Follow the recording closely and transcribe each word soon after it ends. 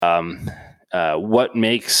what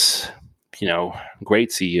makes,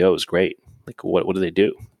 great CEOs great? Like, what do they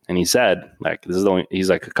do? And he said, like, he's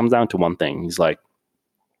like, it comes down to one thing. He's like,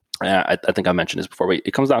 I think I mentioned this before, but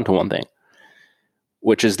it comes down to one thing,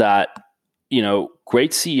 which is that,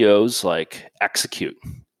 great CEOs like execute,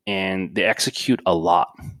 and they execute a lot.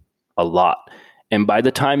 And by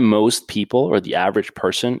the time most people or the average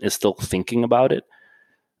person is still thinking about it,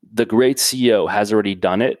 the great CEO has already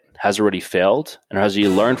done it, has already failed, and has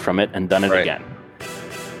already learned from it and done it again.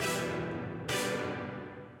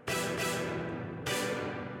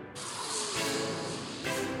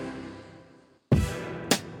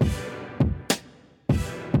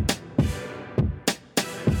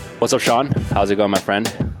 What's up, Sean? How's it going, my friend?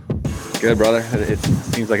 Good, brother. It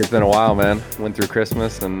seems like it's been a while, man. Went through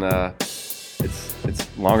Christmas, and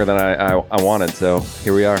it's longer than I wanted. So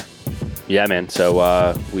here we are. Yeah, man.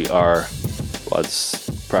 So we are. Well,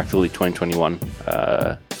 it's practically 2021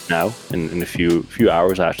 now, in a few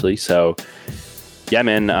hours actually. So yeah,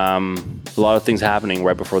 man. A lot of things happening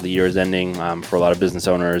right before the year is ending for a lot of business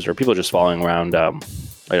owners or people just following around.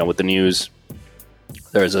 With the news,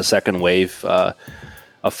 there's a second wave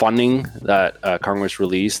of funding that Congress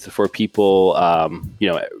released for people,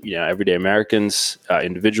 everyday Americans,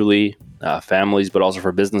 individually, families, but also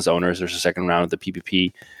for business owners. There's a second round of the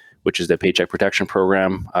PPP, which is the Paycheck Protection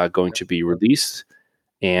Program, going to be released.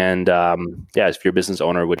 And if you're a business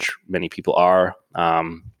owner, which many people are,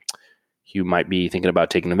 you might be thinking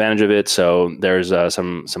about taking advantage of it. So there's there's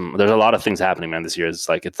a lot of things happening, man, this year. It's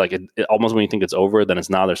almost when you think it's over, then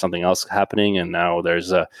it's not. There's something else happening, and now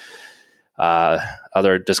there's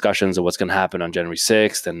other discussions of what's going to happen on January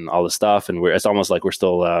 6th and all this stuff. And it's almost like we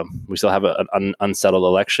still have an unsettled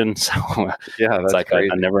election. So yeah, it's like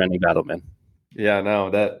a never-ending battle, man. Yeah, no,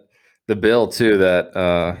 that the bill too that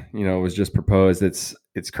was just proposed.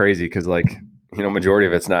 It's crazy because majority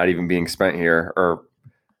of it's not even being spent here or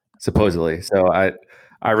supposedly. So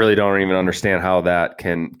I really don't even understand how that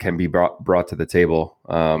can be brought to the table.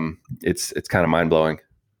 It's kind of mind blowing.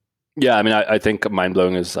 Yeah, I mean, I think mind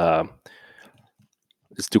blowing is.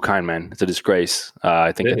 It's too kind, man. It's a disgrace.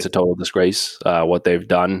 I think it's a total disgrace, what they've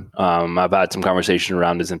done. I've had some conversation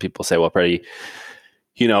around this, and people say, well, pretty,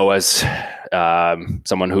 as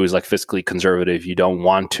someone who is like fiscally conservative, you don't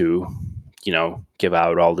want to, give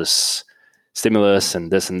out all this stimulus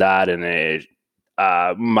and this and that. And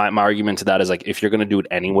my argument to that is like, if you're going to do it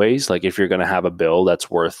anyways, like if you're going to have a bill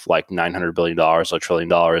that's worth like $900 billion or $1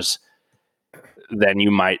 trillion, then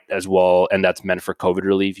you might as well, and that's meant for COVID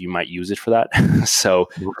relief, you might use it for that. So,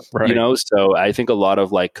 right. So I think a lot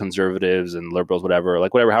of like conservatives and liberals,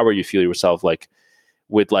 however you feel yourself, like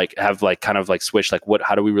would like have like kind of like switch, like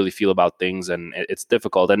how do we really feel about things? And it's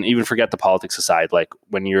difficult. And even forget the politics aside, like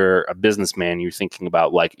when you're a businessman, you're thinking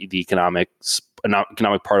about like the economic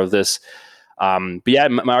part of this. But yeah,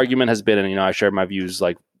 my argument has been, and I share my views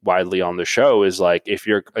like widely on the show, is like, if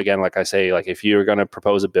you're, again, like I say, like if you're going to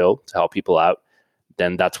propose a bill to help people out,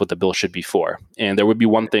 then that's what the bill should be for. And there would be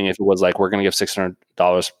one thing if it was like, we're going to give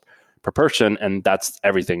 $600 per person and that's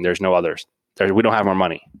everything. There's no others. We don't have more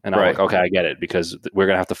money. And I'm like, okay, I get it, because we're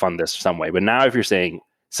going to have to fund this some way. But now if you're saying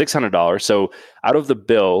 $600, so out of the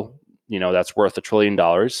bill, that's worth $1 trillion,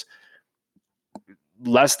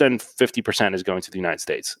 less than 50% is going to the United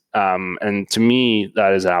States. And to me,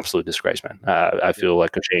 that is an absolute disgrace, man. I feel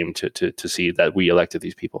like ashamed to see that we elected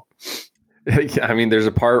these people. I mean, there's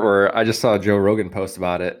a part where I just saw Joe Rogan post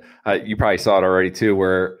about it. You probably saw it already too,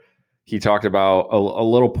 where he talked about a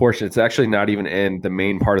little portion. It's actually not even in the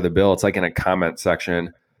main part of the bill. It's like in a comment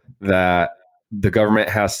section that the government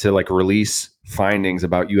has to like release findings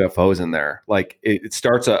about UFOs in there. Like it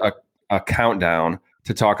starts a countdown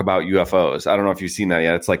to talk about UFOs. I don't know if you've seen that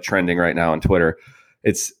yet. It's like trending right now on Twitter.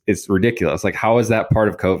 It's ridiculous. Like, how is that part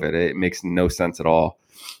of COVID? It makes no sense at all.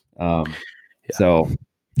 So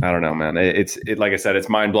I don't know, man. It like I said, it's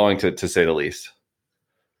mind blowing to say the least.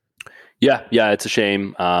 Yeah, it's a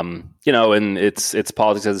shame. And it's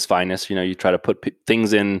politics at its finest. You try to put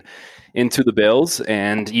things into the bills,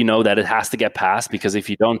 and that it has to get passed, because if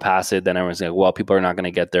you don't pass it, then everyone's like, well, people are not going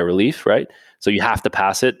to get their relief, right? So you have to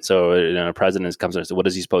pass it. So a president comes and says, what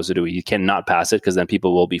is he supposed to do? He cannot pass it, because then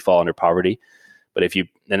people will fall under poverty. But if you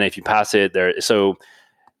pass it,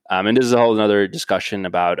 and this is a whole another discussion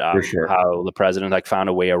about sure. how the president found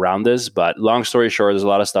a way around this. But long story short, there's a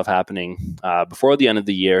lot of stuff happening before the end of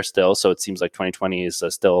the year still. So it seems like 2020 is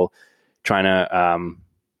still trying to,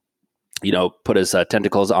 put his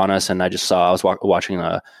tentacles on us. And I was watching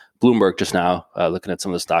a Bloomberg just now, looking at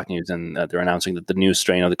some of the stock news, and they're announcing that the new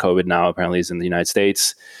strain of the COVID now apparently is in the United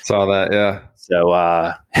States. Saw that, yeah. So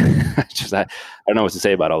I don't know what to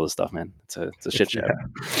say about all this stuff, man. It's a shit show.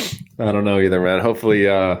 Yeah. I don't know either, man. Hopefully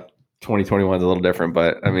 2021 is a little different,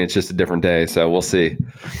 but I mean, it's just a different day, so we'll see.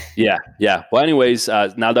 Yeah. Well, anyways,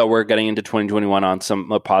 now that we're getting into 2021 on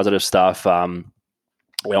some positive stuff, we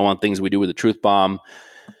don't want things we do with the Truth Bomb.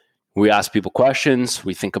 We ask people questions.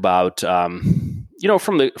 We think about, from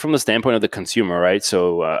the standpoint of the consumer, right?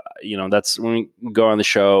 So, that's when we go on the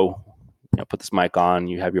show, put this mic on,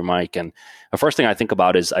 you have your mic. And the first thing I think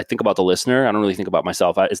about is I think about the listener. I don't really think about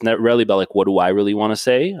myself. It's not really about like, what do I really want to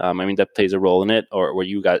say? I mean, that plays a role in it, or where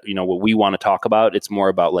you got, what we want to talk about. It's more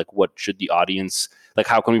about like, what should the audience, like,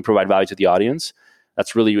 how can we provide value to the audience?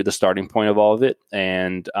 That's really the starting point of all of it.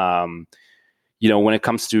 And, when it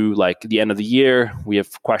comes to like the end of the year, we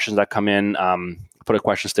have questions that come in. Put a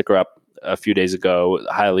question sticker up a few days ago,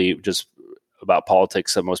 highly just about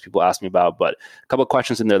politics that most people ask me about, but a couple of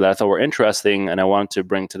questions in there that I thought were interesting and I wanted to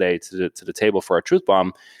bring today to the table for our Truth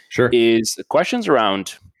Bomb. Sure. Is questions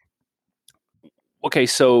around, okay,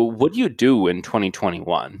 so what do you do in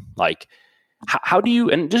 2021? Like, how do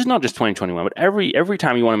you, and this is not just 2021, but every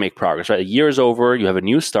time you want to make progress, right? A year is over, you have a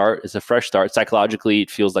new start, it's a fresh start. Psychologically,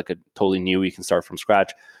 it feels like a totally new, you can start from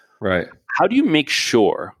scratch. Right. How do you make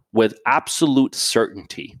sure with absolute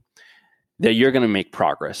certainty that you're going to make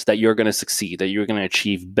progress, that you're going to succeed, that you're going to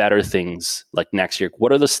achieve better things like next year?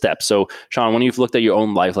 What are the steps? So, Sean, when you've looked at your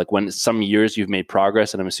own life, like when some years you've made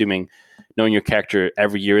progress, and I'm assuming knowing your character,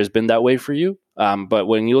 every year has been that way for you. But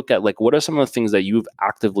when you look at like, what are some of the things that you've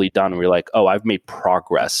actively done where you're like, oh, I've made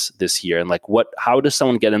progress this year? And like, how does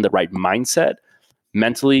someone get in the right mindset,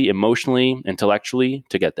 mentally, emotionally, intellectually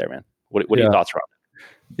to get there, man? What are your thoughts around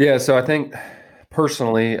it? Yeah. So I think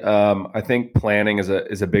personally, I think planning is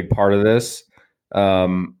a big part of this.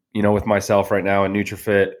 With myself right now in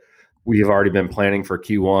NutriFit, we have already been planning for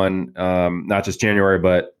Q1, not just January,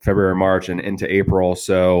 but February, March, and into April.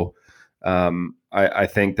 So I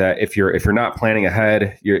think that if you're not planning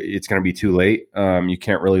ahead, it's going to be too late. You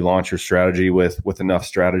can't really launch your strategy with enough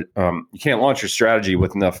strategy. You can't launch your strategy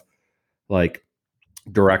with enough like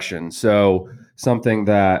direction. So something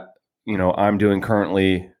that I'm doing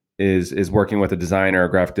currently is working with a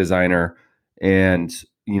graphic designer, and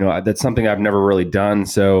that's something I've never really done.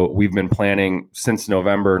 So we've been planning since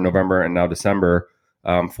November, and now December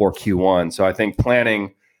for Q1. So I think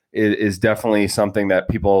planning is definitely something that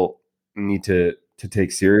people need to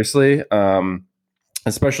take seriously,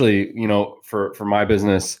 especially for my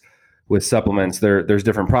business with supplements. There's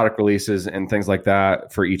different product releases and things like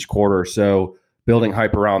that for each quarter. So building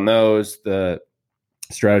hype around those, the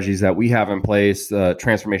strategies that we have in place, the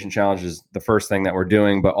transformation challenge is the first thing that we're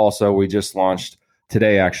doing, but also we just launched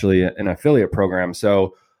today actually an affiliate program.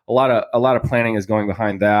 So a lot of planning is going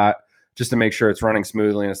behind that just to make sure it's running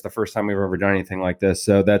smoothly. And it's the first time we've ever done anything like this.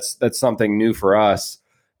 So that's something new for us.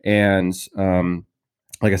 And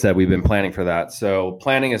like I said, we've been planning for that. So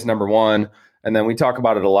planning is number one. And then we talk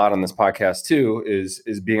about it a lot on this podcast too, is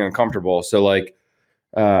being uncomfortable. So like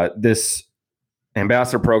this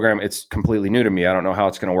ambassador program, it's completely new to me. I don't know how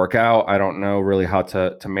it's going to work out. I don't know really how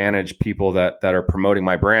to manage people that are promoting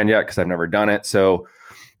my brand yet, because I've never done it. So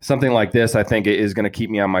something like this, I think, is going to keep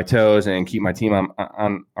me on my toes and keep my team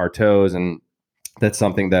on our toes. And that's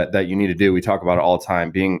something that you need to do. We talk about it all the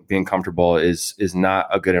time. Being comfortable is not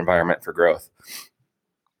a good environment for growth.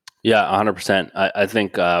 Yeah, 100%. I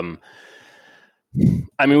think,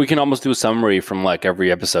 we can almost do a summary from like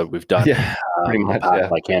every episode we've done. Yeah, pretty much.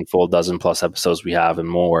 Like handful, dozen plus episodes we have and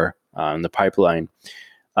more in the pipeline.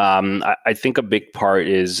 I think a big part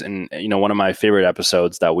is, and one of my favorite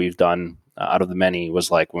episodes that we've done out of the many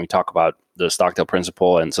was like when we talk about the Stockdale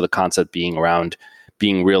principle. And so the concept being around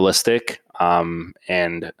being realistic. And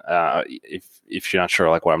if you're not sure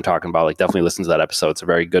like what I'm talking about, like definitely listen to that episode. It's a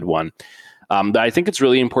very good one. But I think it's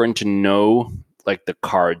really important to know like the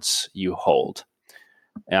cards you hold.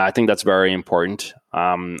 And I think that's very important.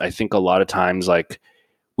 I think a lot of times like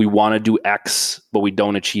we want to do X, but we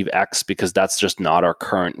don't achieve X because that's just not our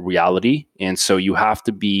current reality. And so you have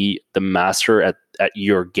to be the master at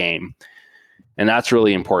your game. And that's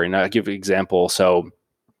really important. I'll give you an example. So,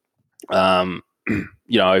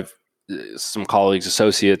 I've some colleagues,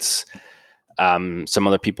 associates, some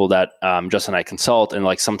other people that Justin and I consult, and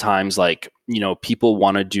like sometimes like, people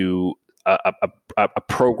want to do a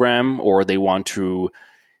program, or they want to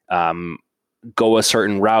go a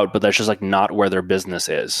certain route, but that's just like not where their business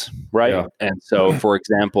is, right? Yeah. And so, for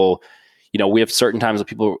example, we have certain times that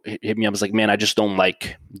people hit me up as like, man, I just don't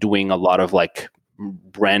like doing a lot of like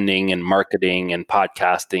branding and marketing and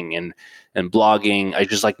podcasting and blogging. I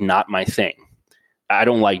just like not my thing. I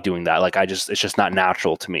don't like doing that. Like it's just not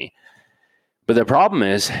natural to me. But the problem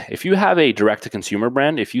is, if you have a direct to consumer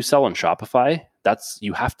brand, if you sell on Shopify,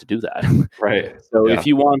 you have to do that. Right. So if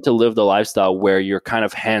you want to live the lifestyle where you're kind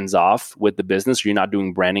of hands off with the business, you're not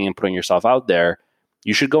doing branding and putting yourself out there,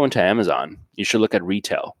 you should go into Amazon. You should look at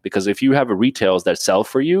retail, because if you have a retails that sell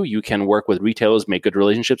for you, you can work with retailers, make good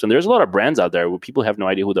relationships. And there's a lot of brands out there where people have no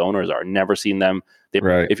idea who the owners are, never seen them. If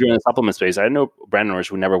you're in the supplement space, I know brand owners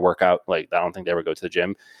who never work out. Like, I don't think they ever go to the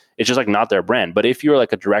gym. It's just like not their brand. But if you're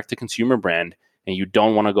like a direct to consumer brand and you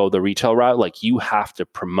don't want to go the retail route, like you have to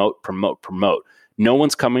promote. No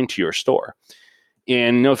one's coming to your store.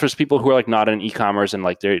 And for people who are like not in e-commerce and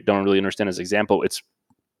like they don't really understand this example, it's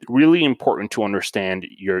really important to understand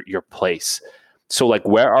your place. So like,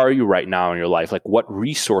 where are you right now in your life? Like, what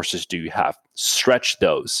resources do you have? Stretch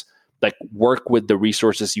those. Like, work with the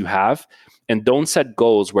resources you have, and don't set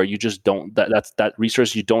goals where you just don't, that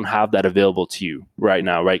resource you don't have that available to you right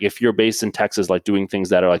now, right? If you're based in Texas, like doing things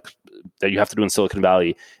that are like, that you have to do in Silicon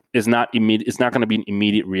Valley is not immediate. It's not going to be an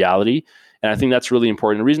immediate reality. And I think that's really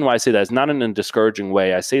important. The reason why I say that is not in a discouraging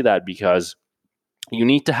way. I say that because you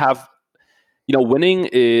need to have, winning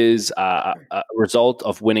is a result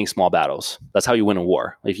of winning small battles. That's how you win a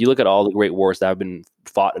war. If you look at all the great wars that have been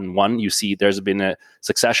fought and won, you see there's been a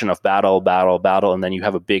succession of battle, and then you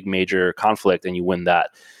have a big major conflict and you win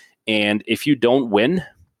that. And if you don't win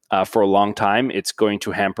for a long time, it's going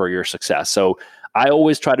to hamper your success. So I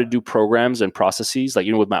always try to do programs and processes, like,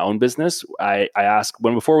 with my own business. I ask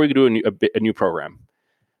before we do a new program,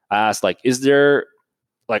 I ask, like,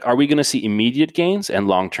 are we going to see immediate gains and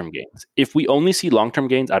long-term gains? If we only see long-term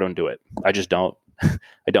gains, I don't do it. I just don't.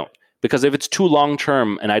 I don't. Because if it's too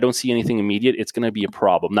long-term and I don't see anything immediate, it's going to be a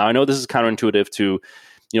problem. Now, I know this is counterintuitive to,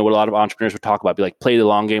 what a lot of entrepreneurs would talk about, be like, play the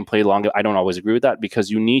long game. I don't always agree with that, because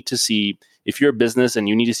you need to see, if you're a business and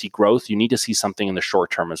you need to see growth, you need to see something in the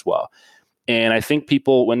short term as well. And I think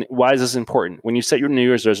why is this important? When you set your New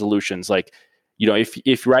Year's resolutions, like,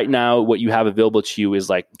 if right now what you have available to you is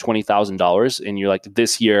like $20,000 and you're like,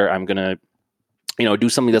 this year I'm going to, do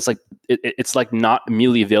something that's like, it's like not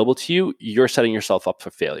immediately available to you, you're setting yourself up for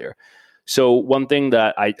failure. So one thing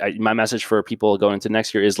that my message for people going into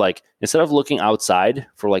next year is, like, instead of looking outside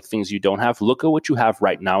for like things you don't have, look at what you have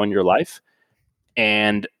right now in your life.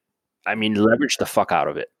 And leverage the fuck out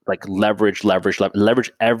of it. Like, leverage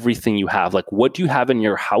everything you have. Like, what do you have in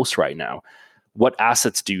your house right now? What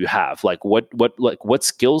assets do you have? Like, what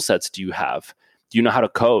skill sets do you have? Do you know how to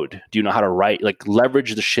code? Do you know how to write? Like,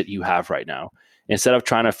 leverage the shit you have right now. Instead of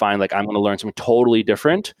trying to find, like, I'm going to learn something totally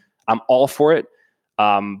different. I'm all for it.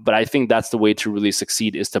 But I think that's the way to really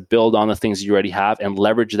succeed, is to build on the things you already have and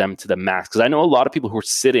leverage them to the max. Because I know a lot of people who are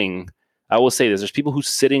sitting, I will say this, there's people who's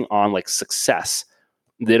sitting on like success.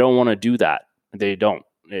 They don't want to do that. They don't.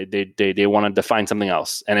 They want to define something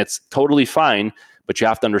else. And it's totally fine. But you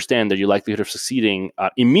have to understand that your likelihood of succeeding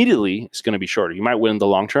immediately is going to be shorter. You might win in the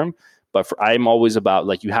long term, but I'm always about,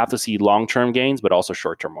 like, you have to see long-term gains, but also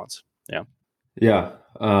short-term ones. Yeah. Yeah.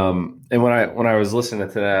 And when I was listening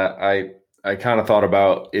to that, I kind of thought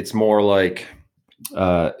about, it's more like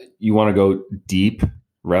you want to go deep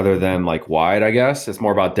rather than like wide, I guess. It's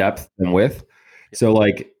more about depth than width. So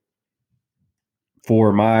like,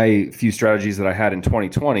 for my few strategies that I had in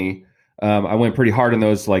 2020, I went pretty hard on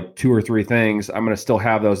those, like 2 or 3 things. I'm going to still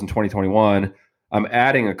have those in 2021. I'm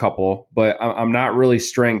adding a couple, but I'm not really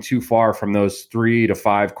straying too far from those 3 to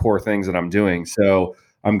 5 core things that I'm doing. So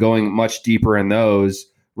I'm going much deeper in those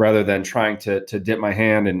rather than trying to dip my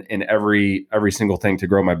hand in every single thing to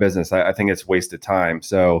grow my business. I think it's wasted time.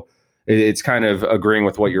 So it's kind of agreeing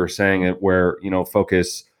with what you were saying, where,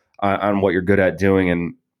 focus on what you're good at doing.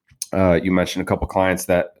 And you mentioned a couple clients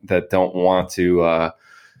that don't want to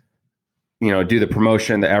do the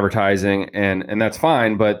promotion, the advertising, and that's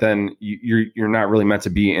fine. But then you're not really meant to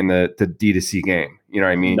be in the D2C game. You know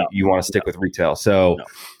what I mean? No. You want to stick with retail. So,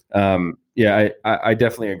 I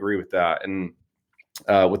definitely agree with that. And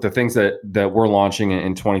with the things that we're launching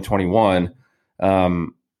in 2021,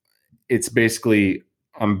 it's basically,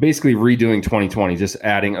 I'm basically redoing 2020, just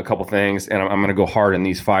adding a couple things, and I'm going to go hard in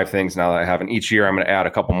these 5 things now that I have. And each year I'm going to add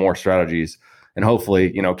a couple more strategies, and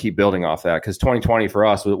hopefully, keep building off that, because 2020 for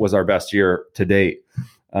us was our best year to date.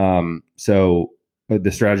 So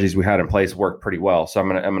the strategies we had in place worked pretty well. So I'm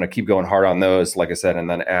going to keep going hard on those, like I said, and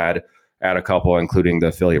then add a couple, including the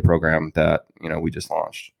affiliate program that, we just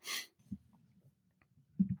launched.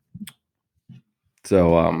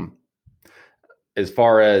 So, as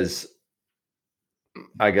far as,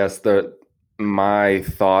 I guess, my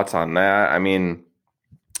thoughts on that,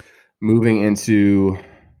 moving into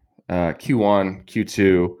Q1,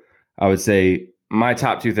 Q2, I would say my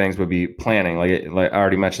top two things would be planning, like I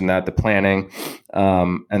already mentioned that, the planning,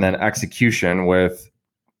 and then execution with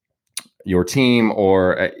your team,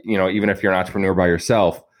 or even if you're an entrepreneur by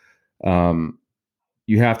yourself.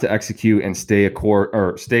 You have to execute and stay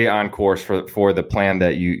on course for the plan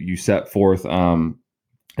that you set forth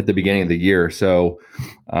at the beginning of the year. So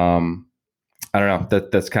I don't know.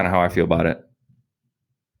 That's kind of how I feel about it.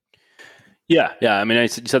 Yeah. I mean, you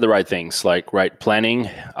said the right things. Like, right, planning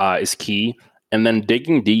is key, and then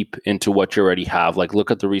digging deep into what you already have. Like,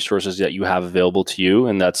 look at the resources that you have available to you,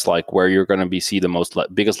 and that's like where you're going to see the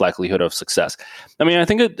biggest likelihood of success. I mean, I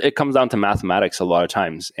think it comes down to mathematics a lot of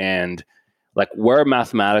times, and like, where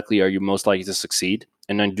mathematically are you most likely to succeed,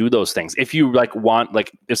 and then do those things. If you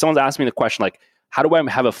if someone's asking me the question, like, how do I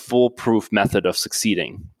have a foolproof method of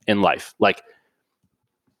succeeding in life? Like,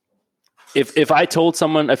 if I told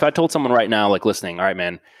someone right now, like, listening, all right,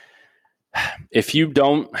 man, if you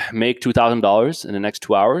don't make $2,000 in the next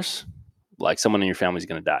 2 hours, like, someone in your family is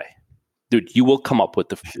going to die. Dude, you will come up with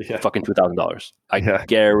the fucking $2,000. I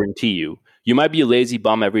guarantee you. You might be a lazy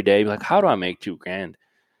bum every day. Be like, how do I make $2,000?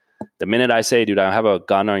 The minute I say, dude, I have a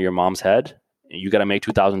gun on your mom's head, and you got to make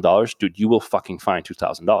 $2,000, dude, you will fucking find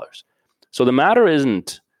 $2,000. So the matter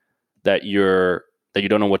isn't that you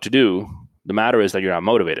don't know what to do. The matter is that you're not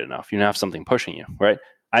motivated enough. You don't have something pushing you, right?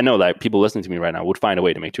 I know that people listening to me right now would find a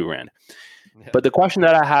way to make $2,000. Yeah. But the question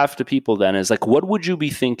that I have to people then is, like, what would you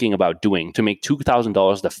be thinking about doing to make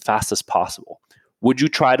 $2,000 the fastest possible? Would you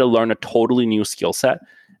try to learn a totally new skill set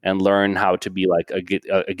and learn how to be like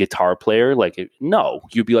a guitar player? Like, no,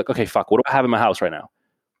 you'd be like, okay, fuck, what do I have in my house right now?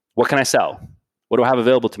 What can I sell? What do I have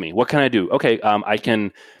available to me? What can I do? Okay, I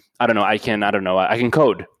can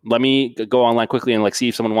code. Let me go online quickly and like see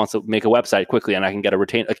if someone wants to make a website quickly, and I can get a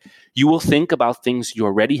retain. Like, you will think about things you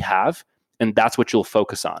already have, and that's what you'll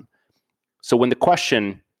focus on. So when the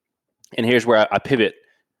question, and here's where I pivot,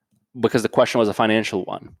 because the question was a financial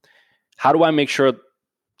one. How do I make sure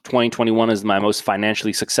 2021 is my most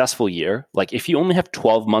financially successful year? Like, if you only have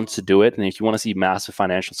 12 months to do it, and if you want to see massive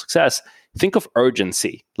financial success, think of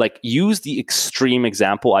urgency. Like, use the extreme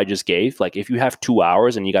example I just gave. Like, if you have 2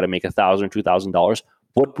 hours and you got to make $1,000 or $2,000,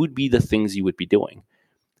 what would be the things you would be doing?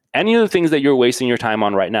 Any of the things that you're wasting your time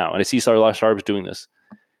on right now, and I see a lot of startups doing this,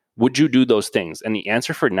 would you do those things? And the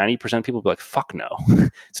answer for 90% of people would be like, fuck no.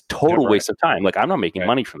 It's a total waste of time. Like, I'm not making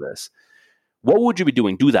money from this. What would you be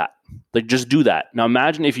doing? Do that. Like, just do that. Now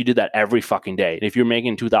imagine if you did that every fucking day. And if you're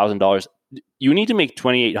making $2,000, you need to make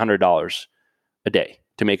 $2,800 a day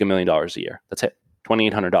to make $1 million a year. That's it.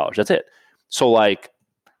 $2,800. That's it. So, like,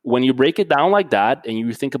 when you break it down like that and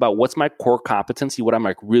you think about what's my core competency, what I'm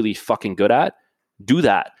like really fucking good at, do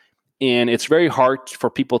that. And it's very hard for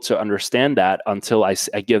people to understand that until I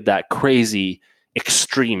give that crazy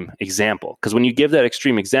extreme example. Because when you give that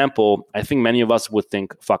extreme example, I think many of us would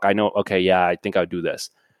think, fuck, I know, okay, yeah, I think I would do this.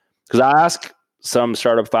 Because I ask some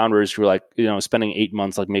startup founders who are like, spending 8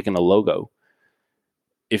 months like making a logo.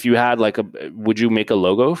 If you had like would you make a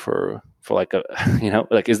logo for like a,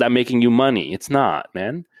 like, is that making you money? It's not,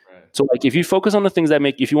 man. Right. So like, if you focus on the things that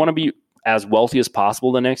if you want to be as wealthy as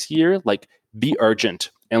possible the next year, like, be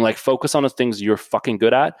urgent and like focus on the things you're fucking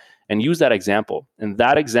good at and use that example. And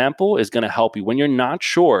that example is going to help you when you're not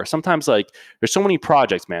sure. Sometimes, like, there's so many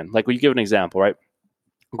projects, man. Like, when you give an example, right?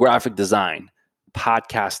 Graphic design,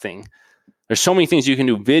 podcasting. There's so many things you can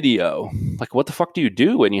do. Video. Like, what the fuck do you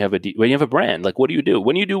do when you have a brand? Like, what do you do?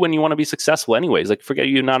 When you want to be successful anyways? Like, forget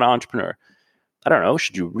you're not an entrepreneur. I don't know.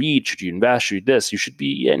 Should you read? Should you invest? Should you do this? You should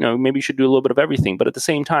be, maybe you should do a little bit of everything. But at the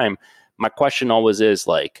same time, my question always is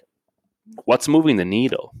like, what's moving the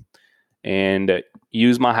needle? And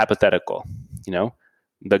use my hypothetical,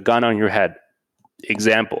 the gun on your head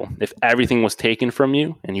example. If everything was taken from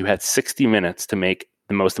you and you had 60 minutes to make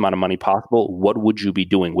the most amount of money possible, what would you be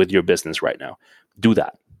doing with your business right now? Do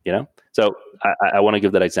that, So I want to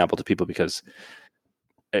give that example to people because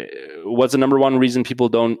what's the number one reason people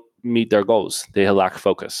don't meet their goals? They lack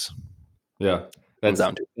focus. Yeah. That's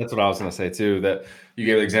what I was going to say too, that you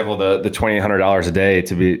gave the example of the $2,800 a day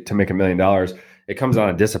to make $1 million. It comes down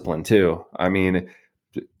to discipline too. I mean,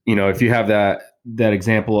 if you have that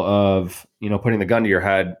example of, putting the gun to your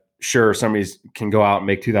head, sure, somebody can go out and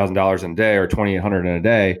make $2,000 in a day or $2,800 in a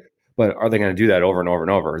day, but are they going to do that over and over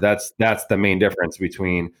and over? That's the main difference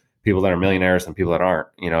between people that are millionaires and people that aren't.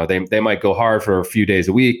 They might go hard for a few days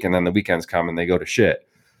a week and then the weekends come and they go to shit.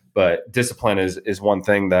 But discipline is one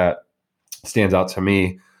thing that stands out to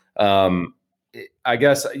me. I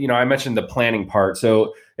guess, I mentioned the planning part.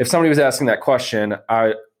 So if somebody was asking that question,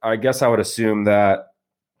 I guess I would assume that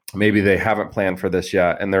maybe they haven't planned for this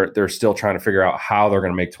yet, and they're still trying to figure out how they're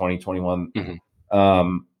going to make 2021.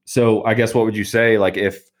 So I guess what would you say, like,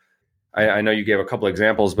 if I know you gave a couple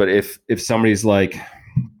examples, but if somebody's like,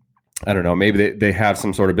 I don't know, maybe they have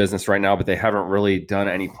some sort of business right now, but they haven't really done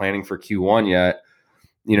any planning for Q1 yet,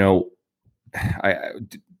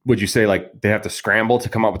 would you say like they have to scramble to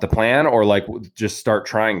come up with a plan, or like just start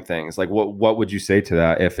trying things? Like what would you say to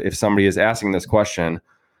that if somebody is asking this question?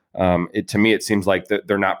 To me, it seems like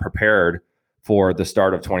they're not prepared for the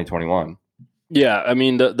start of 2021. Yeah, I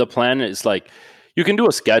mean the plan is like, you can do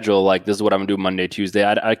a schedule like, this is what I'm gonna do Monday, Tuesday.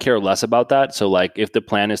 I care less about that. So like, if the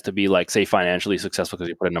plan is to be like, say, financially successful because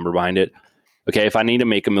you put a number behind it. Okay, if I need to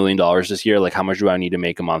make $1 million this year, like how much do I need to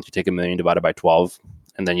make a month? You take $1 million divided by 12,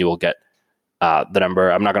 and then you will get the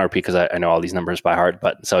number. I'm not going to repeat because I know all these numbers by heart,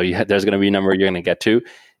 but so there's going to be a number you're going to get to.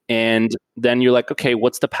 And then you're like, okay,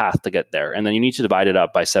 what's the path to get there? And then you need to divide it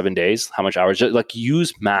up by 7 days. How much hours? Just like,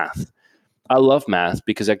 use math. I love math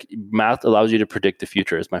because math allows you to predict the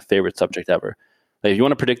future. It's my favorite subject ever. Like, if you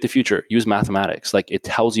want to predict the future, use mathematics. Like, it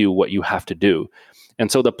tells you what you have to do.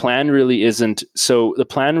 And so the plan really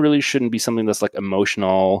shouldn't be something that's like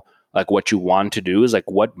emotional, like what you want to do. Is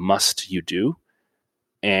like, what must you do?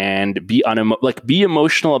 And be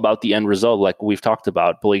emotional about the end result, like we've talked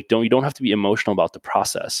about, but like you don't have to be emotional about the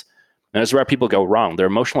process. And that's where people go wrong. They're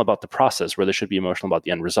emotional about the process where they should be emotional about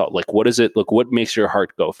the end result. Like, what is it? Like, what makes your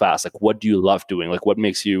heart go fast? Like, what do you love doing? Like, what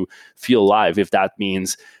makes you feel alive? If that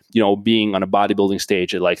means, being on a bodybuilding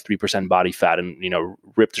stage at like 3% body fat and,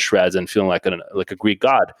 ripped to shreds and feeling like a Greek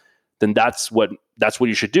god, then that's what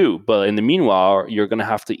you should do. But in the meanwhile, you're going to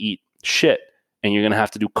have to eat shit, and you're going to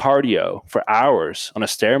have to do cardio for hours on a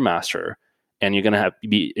Stairmaster, and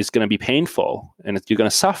it's going to be painful, and you're going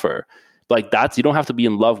to suffer. Like, that's, you don't have to be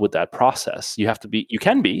in love with that process. You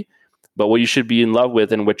can be, but what you should be in love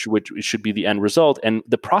with, and which should be the end result. And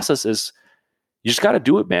the process is, you just got to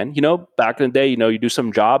do it, man. Back in the day, you do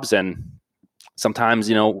some jobs, and sometimes,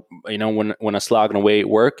 when a slogging away at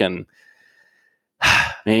work, and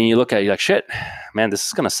you look at it, you're like, shit, man, this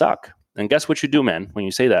is going to suck. And guess what you do, man, when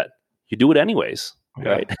you say that? You do it anyways,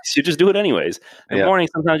 right? Yeah. So you just do it anyways. In the morning,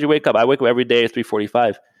 sometimes you wake up. I wake up every day at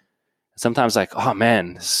 3:45. Sometimes like, oh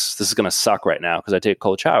man, this is going to suck right now because I take a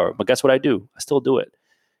cold shower. But guess what I do? I still do it.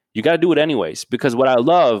 You got to do it anyways, because what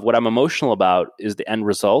I'm emotional about is the end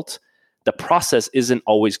result. The process isn't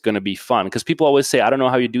always going to be fun, because people always say, I don't know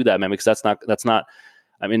how you do that, man, because that's not,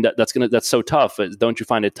 I mean, that's so tough. Don't you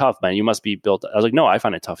find it tough, man? You must be built. I was like, no, I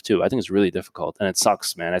find it tough too. I think it's really difficult, and it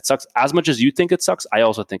sucks, man. It sucks as much as you think it sucks. I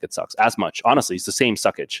also think it sucks as much. Honestly, it's the same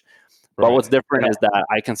suckage. Right. But what's different is that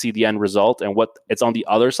I can see the end result, and what it's on the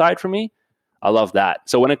other side for me. I love that.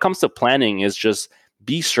 So when it comes to planning, is just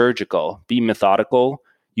be surgical, be methodical,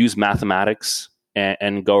 use mathematics,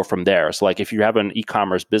 and go from there. So like, if you have an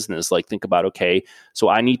e-commerce business, like, think about, okay, so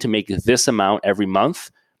I need to make this amount every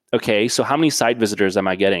month. Okay, so how many site visitors am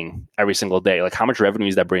I getting every single day? Like, how much revenue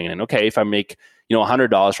is that bringing in? Okay, if I make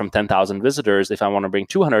 $100 from 10,000 visitors, if I want to bring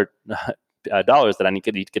 $200 that I need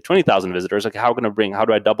to get 20,000 visitors, like, how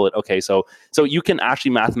do I double it? Okay, so you can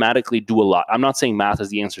actually mathematically do a lot. I'm not saying math is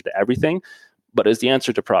the answer to everything, but it's the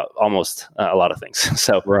answer to almost a lot of things.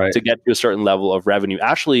 So to get to a certain level of revenue,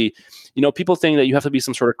 actually, people think that you have to be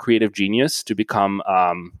some sort of creative genius to become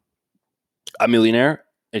a millionaire.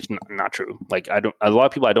 It's not true. Like, a lot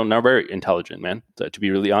of people I don't know are very intelligent, man, to be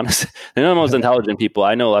really honest. They're not the most intelligent people.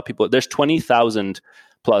 I know a lot of people. There's 20,000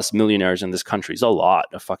 plus millionaires in this country. It's a lot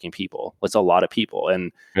of fucking people. It's a lot of people.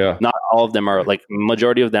 And not all of them are like,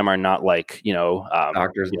 majority of them are not like,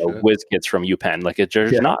 doctors, whiz kids from UPenn. Like, it's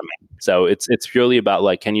just not, man. So it's purely about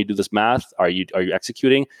like, can you do this math? Are you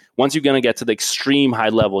executing? Once you're going to get to the extreme high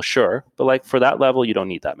level, sure. But like, for that level, you don't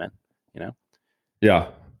need that, man. Yeah.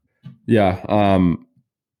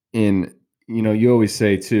 And you always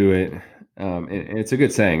say too, and it's a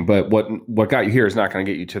good saying, but what got you here is not going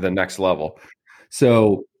to get you to the next level.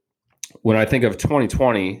 So when I think of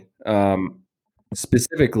 2020,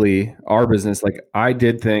 specifically our business, like, I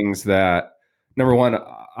did things that, number one,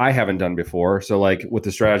 I haven't done before. So like with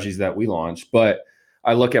the strategies that we launched, but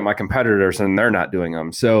I look at my competitors and they're not doing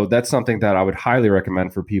them. So that's something that I would highly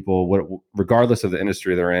recommend for people, regardless of the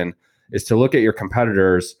industry they're in, is to look at your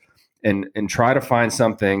competitors and try to find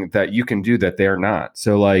something that you can do that they're not.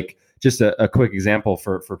 So like, just a quick example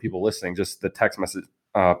for people listening, just the text message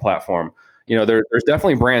platform. There's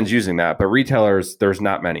definitely brands using that, but retailers, there's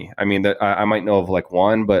not many. I mean, I might know of like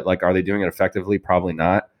one, but like, are they doing it effectively? Probably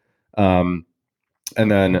not. And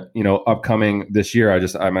then, upcoming this year,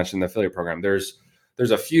 I mentioned the affiliate program. There's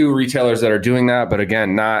a few retailers that are doing that, but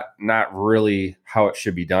again, not really how it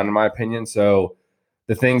should be done, in my opinion. So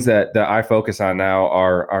the things that I focus on now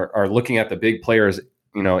are looking at the big players,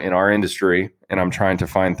 in our industry, and I'm trying to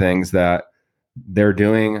find things that they're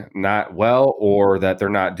doing not well or that they're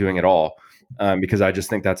not doing at all, because I just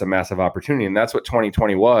think that's a massive opportunity, and that's what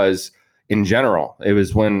 2020 was in general. It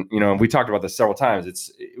was when we talked about this several times.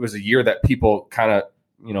 It was a year that people kind of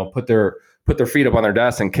put their feet up on their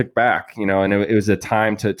desk and kick back, and it was a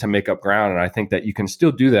time to make up ground. And I think that you can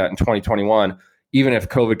still do that in 2021, even if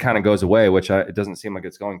COVID kind of goes away, which it doesn't seem like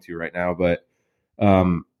it's going to right now. But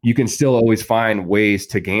you can still always find ways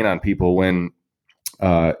to gain on people when,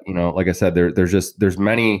 like I said, there's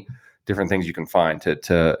many different things you can find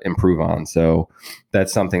to improve on. So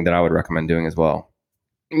that's something that I would recommend doing as well.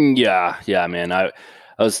 Yeah, man. I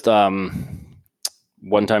was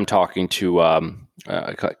one time talking to a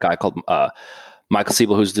guy called Michael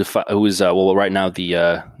Siebel, who's right now the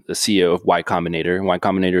CEO of Y Combinator. Y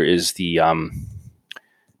Combinator is the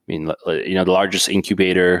the largest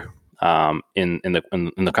incubator in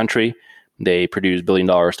the country. They produce $1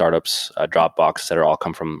 billion startups, Dropbox, that all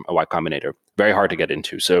come from a Y Combinator. Very hard to get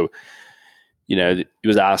into. So, he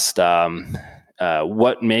was asked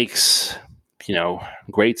what makes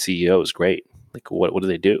great CEOs great. Like, what do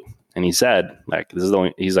they do? And he said,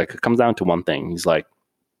 he's like, it comes down to one thing. He's like,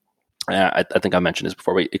 I think I mentioned this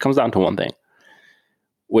before, but it comes down to one thing,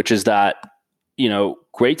 which is that,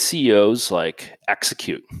 great CEOs like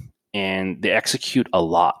execute, and they execute a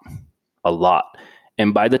lot.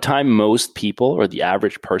 And by the time most people or the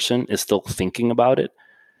average person is still thinking about it,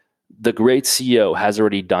 the great CEO has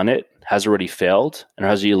already done it, has already failed, and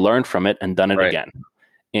has already learned from it and done it again.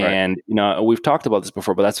 And, we've talked about this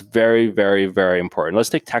before, but that's very, very, very important. Let's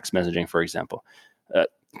take text messaging, for example.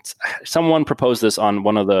 Someone proposed this on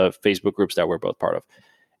one of the Facebook groups that we're both part of.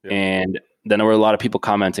 Yeah. And then there were a lot of people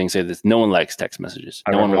commenting, saying that no one likes text messages.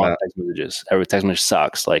 No one wants text messages. Every text message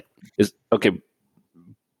sucks.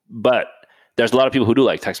 But there's a lot of people who do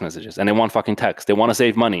like text messages, and they want fucking text. They want to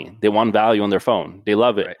save money. They want value on their phone. They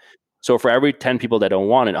love it. Right. So for every 10 people that don't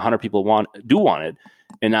want it, 100 people do want it.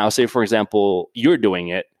 And now, say, for example, you're doing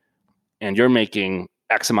it and you're making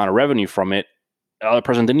X amount of revenue from it. The other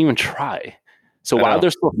person didn't even try. So while they're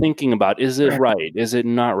still thinking about, is it right? Is it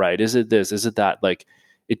not right? Is it this? Is it that? Like,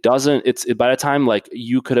 it doesn't, by the time like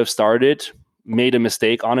you could have started, made a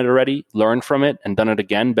mistake on it already, learned from it and done it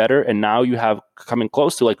again better. And now you have coming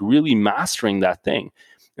close to like really mastering that thing.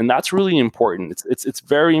 And that's really important. It's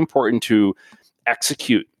very important to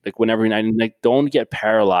execute like whenever you're like, don't get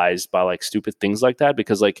paralyzed by like stupid things like that,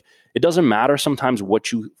 because like it doesn't matter sometimes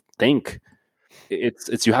what you think.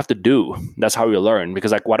 It's you have to do. That's how you learn.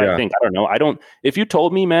 Because like what I think, I don't if you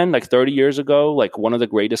told me, man, like 30 years ago, like one of the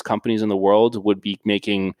greatest companies in the world would be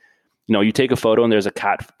making, you take a photo and there's a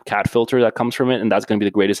cat filter that comes from it, and that's going to be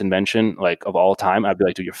the greatest invention like of all time, I'd be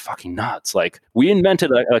like, dude, you're fucking nuts. Like, we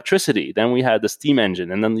invented electricity, then we had the steam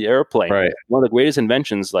engine, and then the airplane. Right. One of the greatest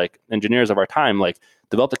inventions, like engineers of our time, like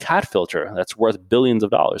developed a cat filter that's worth billions of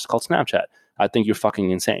dollars called Snapchat. I think you're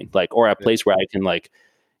fucking insane. Like, or a place where I can like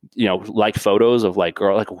photos of like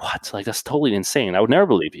girl, like what? Like, that's totally insane. I would never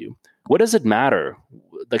believe you. What does it matter?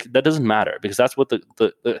 Like, that doesn't matter, because that's what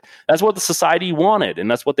that's what the society wanted, and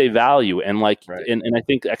that's what they value. And like, and I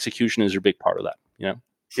think execution is a big part of that.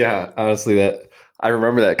 Yeah, honestly, that I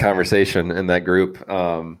remember that conversation in that group,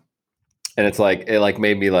 and it's like it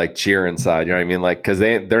made me like cheer inside. You know what I mean? Like, because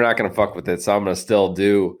they're not going to fuck with it, so I'm going to still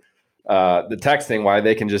do the texting. Why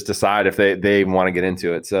they can just decide if they want to get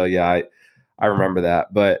into it. So yeah, I remember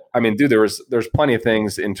that. But I mean, dude, there's plenty of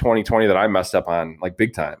things in 2020 that I messed up on, like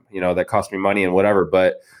big time, that cost me money and whatever.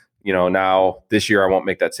 But, now this year I won't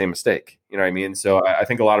make that same mistake. You know what I mean? So I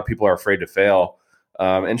think a lot of people are afraid to fail.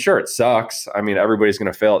 And sure, it sucks. I mean, everybody's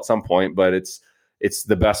going to fail at some point, but it's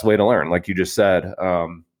the best way to learn. Like you just said,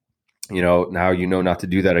 now not to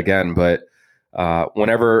do that again. But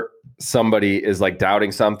whenever somebody is like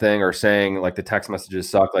doubting something or saying like the text messages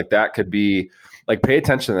suck, like that could be, like, pay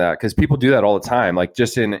attention to that, because people do that all the time. Like,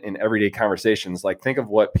 just in everyday conversations, like think of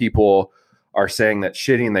what people are saying that's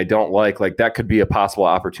shitty and they don't like that could be a possible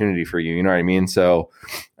opportunity for you. You know what I mean? So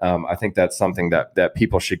I think that's something that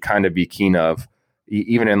people should kind of be keen of,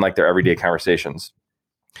 even in like their everyday conversations.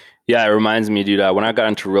 Yeah. It reminds me, dude, when I got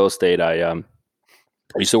into real estate, I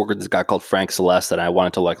used to work with this guy called Frank Celeste, and I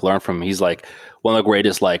wanted to like learn from him. He's like one of the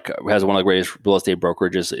greatest, has one of the greatest real estate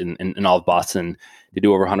brokerages in all of Boston. They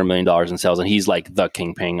do over $100 million in sales, and he's like the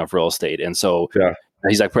kingpin of real estate. And so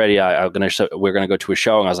he's like, Freddie, we're going to go to a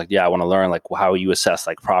show. And I was like, yeah, I want to learn like how you assess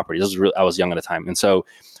like properties. I was young at the time. And so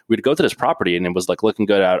we'd go to this property and it was like looking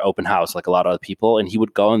good at open house, like a lot of other people. And he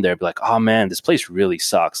would go in there and be like, oh man, this place really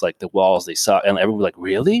sucks. Like the walls, they suck. And everyone was like,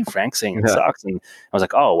 really? Frank's saying it sucks. And I was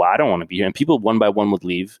like, oh, well, I don't want to be here. And people one by one would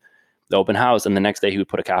leave the open house, and the next day he would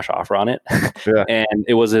put a cash offer on it. And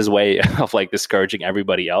it was his way of like discouraging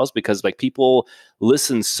everybody else, because like people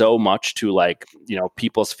listen so much to like, you know,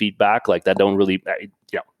 people's feedback, like that don't really,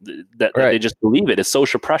 you know, that they just believe it. It's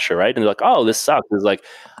social pressure, right? And they're like, oh, this sucks. It's like,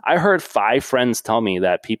 I heard 5 friends tell me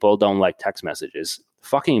that people don't like text messages.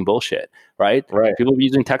 Fucking bullshit, right? People were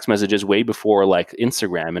using text messages way before like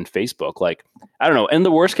Instagram and Facebook. Like, I don't know. In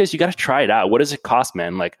the worst case, you got to try it out. What does it cost,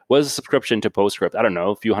 man? Like, what is a subscription to PostScript? I don't know,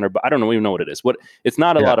 a few hundred. I don't even know what it is. It's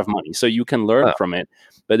not a lot of money, so you can learn from it.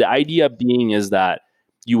 But the idea being is that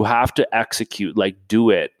you have to execute, like do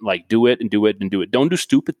it and do it and do it. Don't do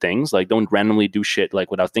stupid things. Like don't randomly do shit like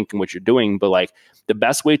without thinking what you're doing. But like the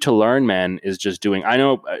best way to learn, man, is just doing. I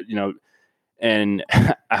know, you know. And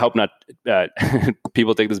I hope not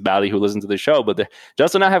people take this badly who listen to the show, but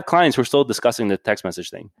Justin and I have clients who are still discussing the text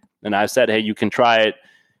message thing. And I've said, hey, you can try it.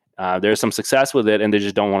 There's some success with it, and they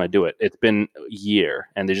just don't want to do it. It's been a year,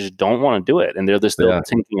 and they just don't want to do it. And they're still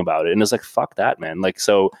thinking about it. And it's like, fuck that, man. Like,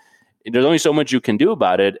 so there's only so much you can do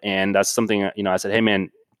about it. And that's something, you know, I said, hey,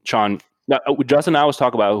 man, Sean, Justin and I always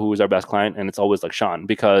talk about who is our best client, and it's always like Sean,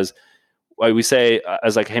 because we say, I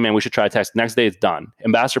was like, hey man, we should try a text. Next day it's done.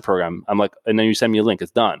 Ambassador program. I'm like, and then you send me a link, it's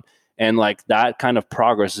done. And like that kind of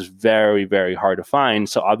progress is very, very hard to find.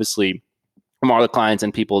 So obviously from all the clients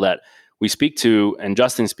and people that we speak to and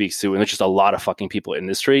Justin speaks to, and it's just a lot of fucking people in the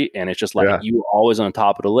industry. And it's just like, you always on the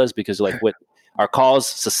top of the list, because like with our calls,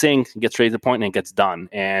 succinct, get straight to the point, and it gets done.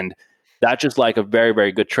 And that's just like a very,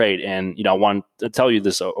 very good trait. And, you know, I want to tell you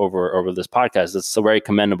this over this podcast. It's so very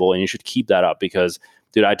commendable, and you should keep that up, because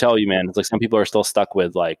dude, I tell you, man, it's like some people are still stuck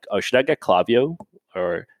with like, oh, should I get Klaviyo,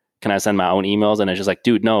 or can I send my own emails? And it's just like,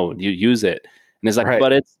 dude, no, you use it. And it's like,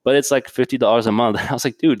 but it's like $50 a month. And I was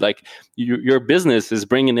like, dude, like your business is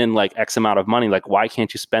bringing in like X amount of money. Like, why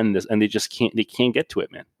can't you spend this? And they can't get to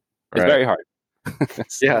it, man. It's very hard.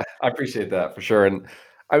 Yeah, I appreciate that for sure. And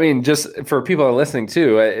I mean, just for people that are listening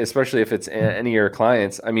too, especially if it's any of your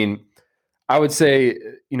clients, I mean, I would say,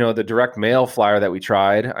 you know, the direct mail flyer that we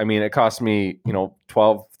tried, I mean, it cost me, you know,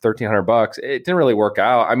 $1,300. It didn't really work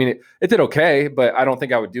out. I mean, it did okay, but I don't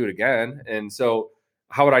think I would do it again. And so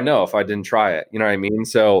how would I know if I didn't try it? You know what I mean?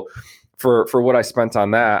 So for what I spent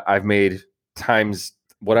on that, I've made times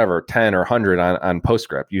whatever, 10 or 100 on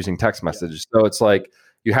PostScript using text messages. So it's like,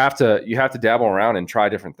 you have to dabble around and try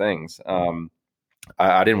different things.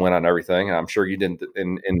 I didn't win on everything, and I'm sure you didn't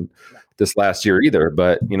in this last year either,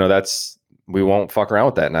 but you know, we won't fuck around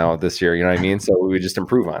with that now this year. You know what I mean? So we just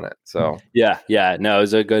improve on it. So yeah. No, it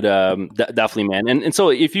was a good, definitely, man. And so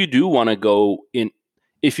if you do want to go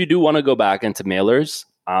back into mailers,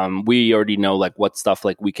 we already know like what stuff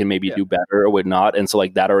like we can maybe do better or would not. And so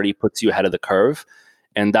like that already puts you ahead of the curve.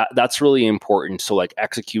 And that's really important. So like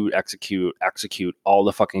execute all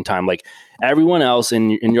the fucking time. Like everyone else in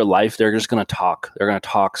your life, they're just going to talk. They're going to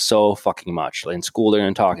talk so fucking much. Like in school, they're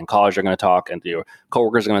going to talk. In college, they're going to talk. And your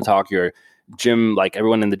coworkers are going to talk. Your gym, like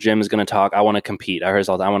everyone in the gym is going to talk. I want to compete. I heard this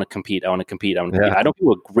all the time. I want to compete. I know people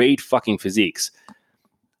with great fucking physiques.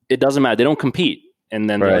 It doesn't matter. They don't compete. And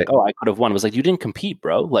then they're like, oh, I could have won. It was like, you didn't compete,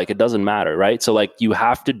 bro. Like, it doesn't matter, right? So like you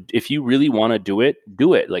have to, if you really want to do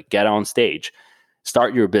it. Like get on stage.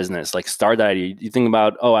 Start your business, like start that idea. You think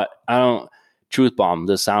about, oh, I don't, Truth Bomb,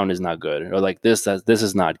 the sound is not good, or like this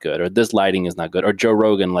is not good, or this lighting is not good, or Joe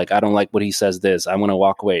Rogan, like I don't like what he says this, I'm gonna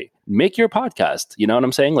walk away. Make your podcast. You know what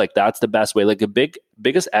I'm saying? Like that's the best way. Like the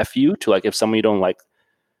biggest F you to like if somebody you don't like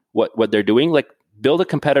what they're doing, like build a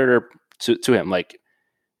competitor to him. Like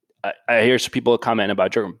I hear some people comment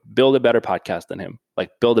about Joe, build a better podcast than him.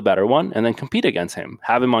 Like build a better one and then compete against him.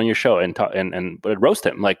 Have him on your show and talk, and roast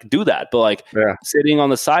him. Like do that. But like sitting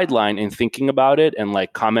on the sideline and thinking about it and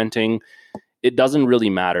like commenting, it doesn't really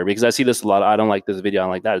matter, because I see this a lot. I don't like this video. I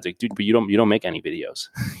don't like that. It's like, dude, but you don't make any videos,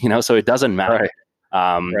 you know? So it doesn't matter.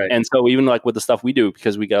 And so even like with the stuff we do,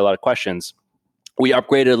 because we get a lot of questions, we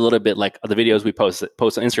upgraded a little bit, like the videos we post on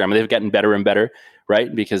Instagram, and they've gotten better and better,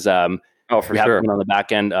 right? Because for sure, on the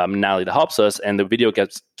back end, Natalie that helps us, and the video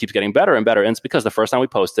keeps getting better and better. And it's because the first time we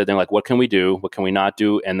posted, they're like, what can we do? What can we not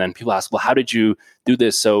do? And then people ask, well, how did you do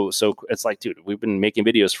this? So it's like, dude, we've been making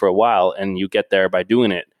videos for a while, and you get there by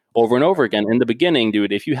doing it over and over again. In the beginning,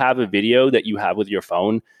 dude, if you have a video that you have with your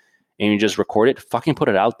phone and you just record it, fucking put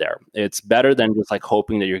it out there. It's better than just like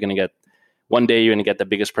hoping that you're going to get one day you're going to get the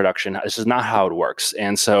biggest production. This is not how it works.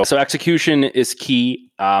 And so execution is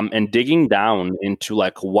key, and digging down into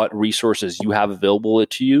like what resources you have available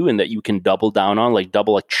to you and that you can double down on, like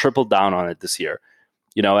triple down on it this year.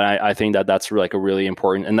 And I think that that's like a really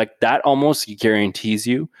important, and like that almost guarantees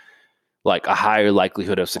you like a higher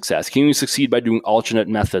likelihood of success. Can you succeed by doing alternate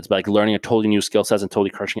methods, by like learning a totally new skill set and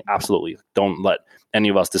totally crushing it? Absolutely. Don't let any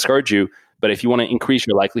of us discourage you. But if you want to increase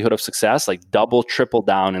your likelihood of success, like double, triple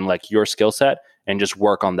down in like your skill set and just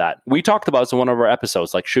work on that. We talked about this in one of our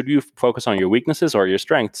episodes. Like, should you focus on your weaknesses or your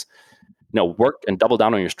strengths? Work and double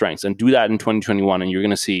down on your strengths and do that in 2021, and you're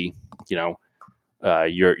going to see,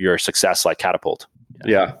 your success like catapult.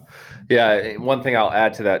 Yeah. One thing I'll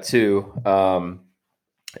add to that too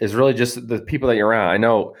is really just the people that you're around. I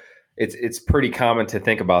know it's pretty common to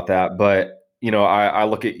think about that, but I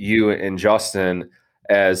look at you and Justin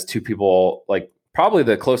as two people, like probably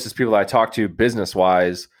the closest people that I talk to business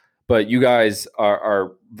wise, but you guys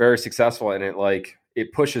are very successful, and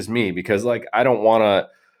it pushes me because like I don't want to,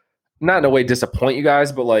 not in a way disappoint you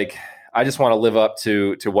guys, but like I just want to live up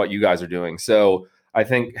to what you guys are doing. So I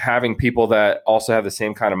think having people that also have the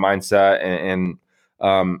same kind of mindset and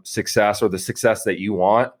success, or the success that you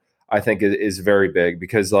want, I think is very big,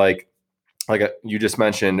 because like you just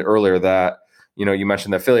mentioned earlier that, you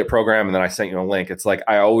mentioned the affiliate program, and then I sent you a link. It's like,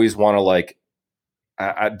 I always want to like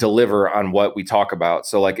deliver on what we talk about.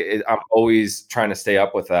 So like I'm always trying to stay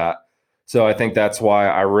up with that. So I think that's why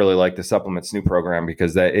I really like the Supplements New program,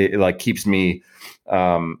 because that it like keeps me,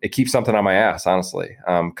 it keeps something on my ass, honestly.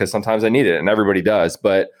 Because sometimes I need it, and everybody does.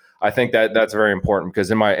 But I think that that's very important, because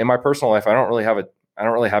in my personal life, I don't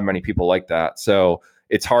really have many people like that. So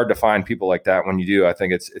it's hard to find people like that. When you do, I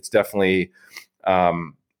think it's definitely,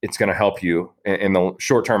 it's going to help you in the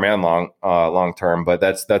short term and long term. But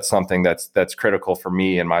that's something that's critical for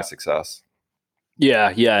me and my success.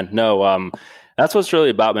 Yeah. No. That's what it's really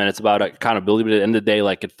about, man. It's about accountability. But at the end of the day,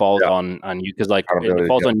 like it falls on you, because like it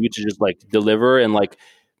falls on you to just like deliver, and like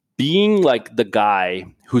being like the guy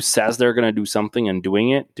who says they're going to do something and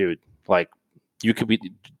doing it, dude. Like you could be,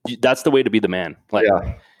 that's the way to be the man. Like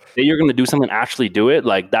say you're going to do something, actually do it.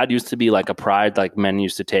 Like that used to be like a pride like men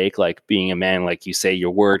used to take, like being a man, like you say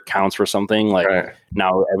your word counts for something. Like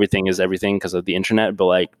now everything is everything because of the internet. But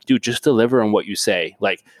like, dude, just deliver on what you say.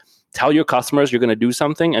 Like, tell your customers you're going to do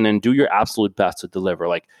something, and then do your absolute best to deliver.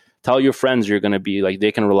 Like tell your friends you're going to be like,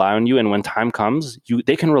 they can rely on you. And when time comes,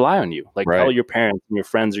 they can rely on you. Like tell your parents and your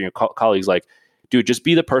friends and your colleagues, like, dude, just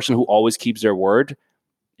be the person who always keeps their word.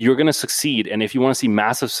 You're going to succeed. And if you want to see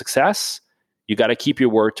massive success, you got to keep your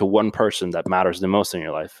word to one person that matters the most in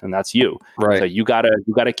your life. And that's you. Right. So you got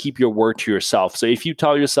to keep your word to yourself. So if you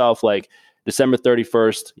tell yourself like December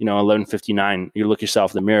 31st, 11:59, you look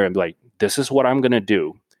yourself in the mirror and be like, this is what I'm going to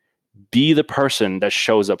do. Be the person that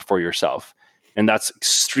shows up for yourself. And that's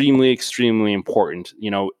extremely, extremely important.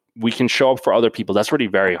 We can show up for other people. That's really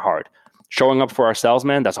very hard. Showing up for ourselves,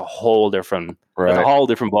 man, that's a whole different, that's a whole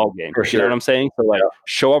different ballgame. You know what I'm saying? So like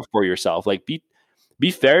show up for yourself. Like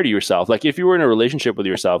be fair to yourself. Like if you were in a relationship with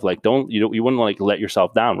yourself, like you wouldn't like let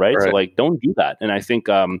yourself down, right? So like don't do that. And I think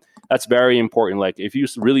that's very important. Like if you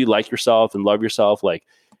really like yourself and love yourself, like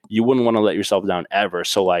you wouldn't want to let yourself down ever.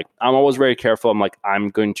 So like I'm always very careful. I'm like,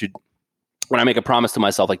 when I make a promise to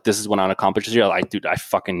myself, like this is when I'll accomplish this year, like, dude, I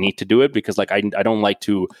fucking need to do it, because like I don't like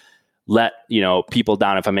to let people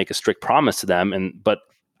down if I make a strict promise to them. But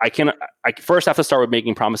I first have to start with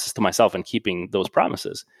making promises to myself and keeping those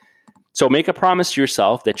promises. So make a promise to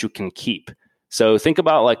yourself that you can keep. So think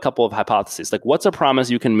about like a couple of hypotheses. Like what's a promise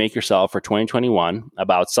you can make yourself for 2021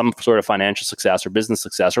 about some sort of financial success or business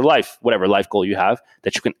success or life, whatever life goal you have,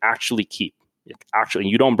 that you can actually keep. Actually,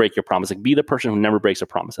 you don't break your promise. Like be the person who never breaks a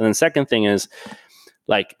promise. And then the second thing is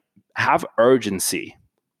like have urgency.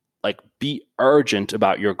 Like be urgent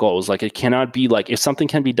about your goals. Like it cannot be like, if something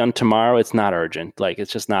can be done tomorrow, it's not urgent. Like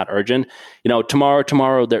it's just not urgent.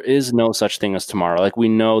 Tomorrow, there is no such thing as tomorrow. Like we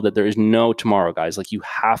know that there is no tomorrow, guys. Like you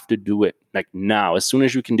have to do it like now. As soon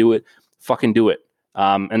as you can do it, fucking do it.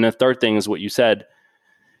 And the third thing is what you said.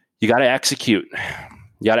 You got to execute.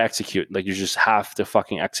 You got to execute. Like you just have to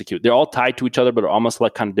fucking execute. They're all tied to each other, but they're almost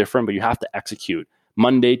like kind of different, but you have to execute.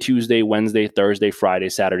 Monday, Tuesday, Wednesday, Thursday, Friday,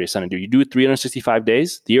 Saturday, Sunday. Do you do it 365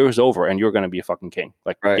 days? The year is over and you're going to be a fucking king.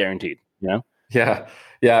 Like guaranteed, Yeah.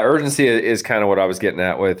 Urgency is kind of what I was getting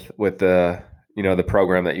at with the, the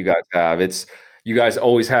program that you guys have. It's, you guys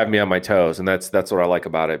always have me on my toes, and that's what I like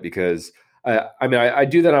about it, because I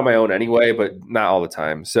do that on my own anyway, but not all the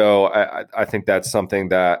time. So I think that's something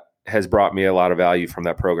that has brought me a lot of value from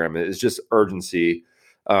that program. It's just urgency.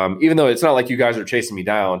 Even though it's not like you guys are chasing me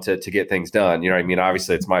down to get things done,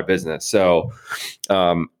 obviously it's my business. So,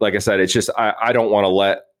 like I said, it's just, I don't want to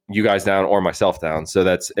let you guys down or myself down. So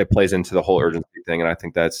it plays into the whole urgency thing. And I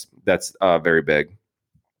think that's very big.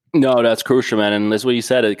 No, that's crucial, man. And that's what you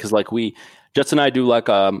said, because like Justin and I do like,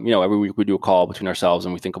 every week we do a call between ourselves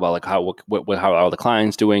and we think about like how are the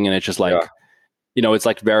clients doing, and it's just like, Yeah. it's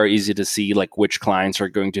like very easy to see like which clients are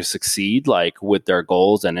going to succeed like with their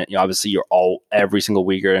goals, and obviously every single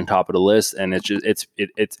week you're on top of the list, and it's just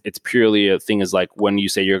it's purely a thing is like when you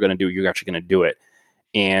say you're going to do it, you're actually going to do it.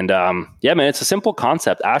 And yeah, man, it's a simple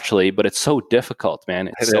concept actually, but it's so difficult,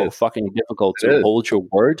 man. It's so fucking difficult to hold your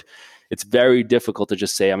word. It's very difficult to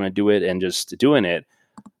just say I'm going to do it and just doing it.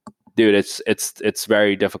 Dude, it's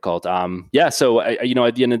very difficult. Yeah. So at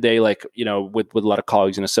the end of the day, like, with a lot of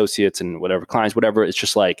colleagues and associates and whatever clients, whatever, it's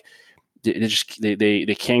just like,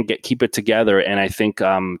 they can't keep it together. And I think,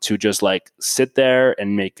 to just like sit there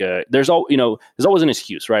and there's always an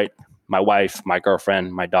excuse, right? My wife, my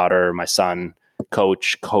girlfriend, my daughter, my son,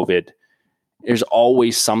 coach, COVID, there's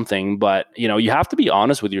always something, but you have to be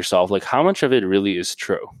honest with yourself. Like how much of it really is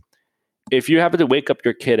true? If you happen to wake up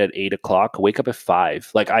your kid at 8:00, wake up at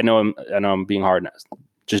 5. Like I know I'm being hard.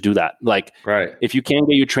 Just do that. Like, right. If you can't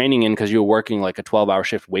get your training in because you're working like a 12-hour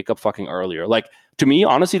shift, wake up fucking earlier. Like to me,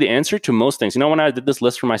 honestly, the answer to most things, when I did this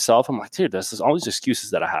list for myself, I'm like, dude, this is all these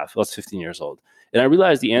excuses that I have. I was 15 years old. And I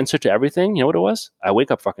realized the answer to everything, you know what it was? I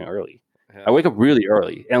wake up fucking early. Yeah. I wake up really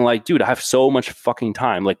early. And like, dude, I have so much fucking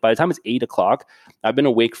time. Like by the time it's 8:00, I've been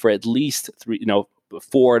awake for at least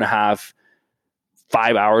 4.5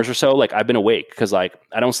 5 hours or so. Like I've been awake because like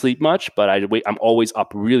I don't sleep much, but I'm always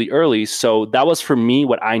up really early. So that was for me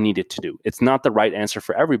what I needed to do. It's not the right answer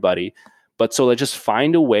for everybody, but so let's just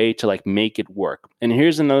find a way to like make it work. And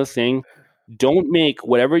here's another thing. Don't make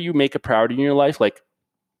whatever you make a priority in your life. Like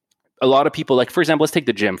a lot of people, like for example, let's take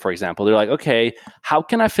the gym, for example. They're like, okay, how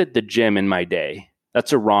can I fit the gym in my day?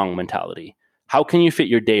 That's a wrong mentality. How can you fit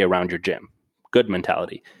your day around your gym? Good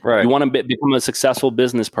mentality. Right. You want to become a successful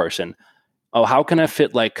business person. Oh, how can I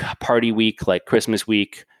fit like party week, like Christmas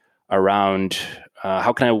week around,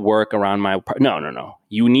 how can I work around my, no.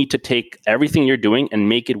 You need to take everything you're doing and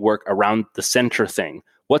make it work around the center thing.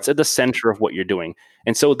 What's at the center of what you're doing?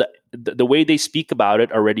 And so the way they speak about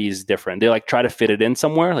it already is different. They like try to fit it in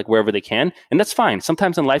somewhere, like wherever they can. And that's fine.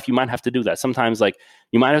 Sometimes in life, you might have to do that. Sometimes like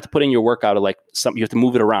you might have to put in your workout of like you have to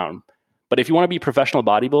move it around. But if you want to be a professional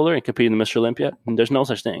bodybuilder and compete in the Mr. Olympia, there's no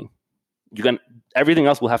such thing. Everything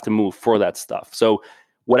else will have to move for that stuff. So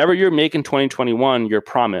whatever you're making 2021, your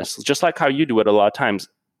promise, just like how you do it a lot of times,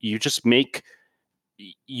 you just make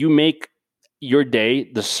your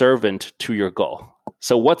day the servant to your goal.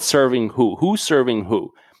 So what's serving who? Who's serving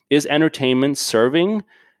who? Is entertainment serving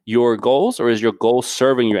your goals, or is your goal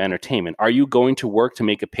serving your entertainment? Are you going to work to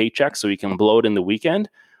make a paycheck so you can blow it in the weekend?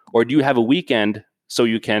 Or do you have a weekend so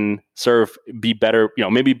you can be better,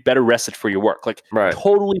 maybe better rested for your work? Like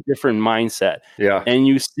totally different mindset. Yeah. And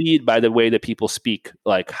you see it by the way that people speak,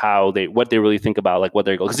 like what they really think about, like what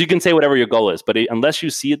their goal, because you can say whatever your goal is, but unless you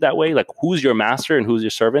see it that way, like who's your master and who's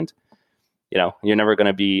your servant, you're never going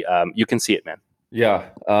to be, you can see it, man. Yeah.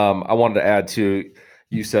 I wanted to add to,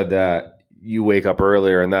 you said that you wake up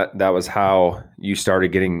earlier and that was how you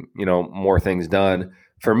started getting, more things done.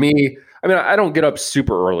 For me, I mean, I don't get up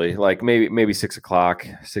super early, like maybe 6 o'clock,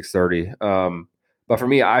 6:30. But for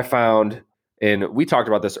me, I found, and we talked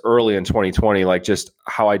about this early in 2020, like just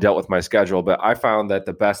how I dealt with my schedule. But I found that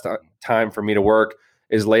the best time for me to work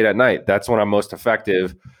is late at night. That's when I'm most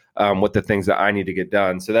effective with the things that I need to get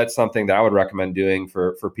done. So that's something that I would recommend doing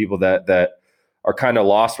for people that are kind of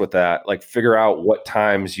lost with that. Like figure out what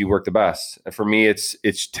times you work the best. And for me, it's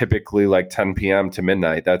typically like 10 p.m. to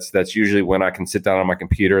midnight. That's usually when I can sit down on my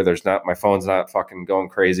computer. My phone's not fucking going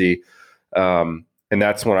crazy. And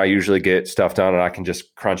that's when I usually get stuff done and I can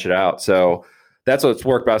just crunch it out. So that's what's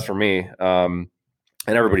worked best for me. And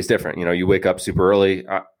everybody's different. You wake up super early.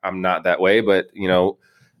 I'm not that way, but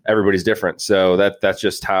everybody's different. So that's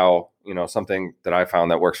just how, something that I found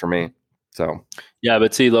that works for me. So yeah,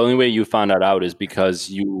 but see, the only way you found that out is because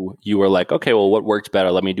you were like, okay, well, what works better?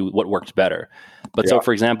 Let me do what works better. But so,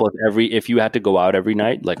 for example, if you had to go out every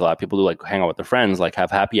night, like a lot of people do, like hang out with their friends, like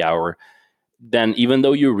have happy hour, then even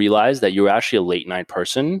though you realize that you're actually a late night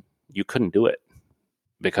person, you couldn't do it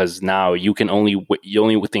because now the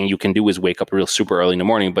only thing you can do is wake up real super early in the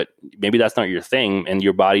morning. But maybe that's not your thing, and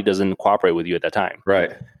your body doesn't cooperate with you at that time.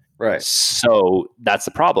 Right. So that's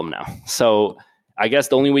the problem now. So I guess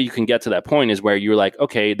the only way you can get to that point is where you're like,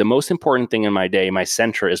 okay, the most important thing in my day, my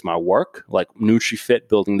center is my work, like NutriFit,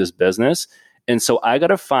 building this business. And so I got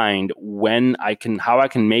to find how I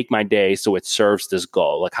can make my day so it serves this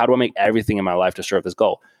goal. Like, how do I make everything in my life to serve this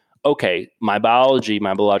goal? Okay, my biology,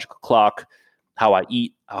 my biological clock, how I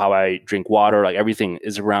eat, how I drink water, like everything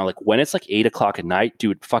is around like when it's like 8:00 at night,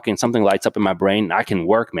 dude, fucking something lights up in my brain. I can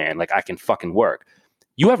work, man. Like I can fucking work.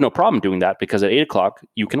 you have no problem doing that because at 8 o'clock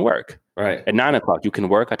you can work. Right. At 9 o'clock you can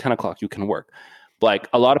work. At 10 o'clock you can work. Like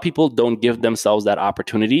a lot of people don't give themselves that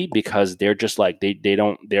opportunity because they're just like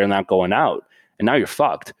they're not going out, and now you're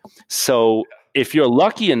fucked. So if you're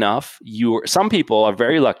lucky enough, some people are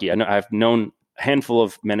very lucky. I know I've known a handful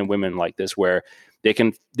of men and women like this where they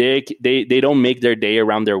don't make their day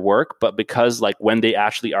around their work, but because like when they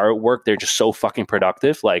actually are at work, they're just so fucking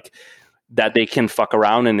productive, like that they can fuck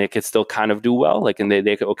around and they can still kind of do well, like, and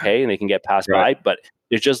they okay, and they can get passed by, but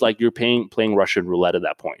it's just like you're playing Russian roulette at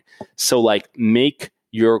that point. So like make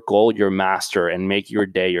your goal your master and make your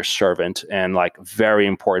day your servant. And like very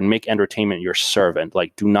important, make entertainment your servant.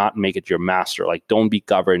 Like do not make it your master. Like don't be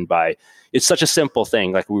governed by, it's such a simple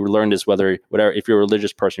thing. Like we learned this, whatever, if you're a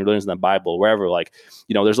religious person, you learn this in the Bible, wherever, like,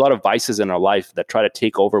 you know, there's a lot of vices in our life that try to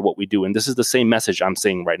take over what we do. And this is the same message I'm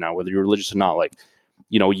saying right now, whether you're religious or not. Like,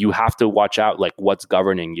 you know, you have to watch out like what's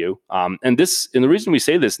governing you. And the reason we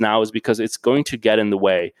say this now is because it's going to get in the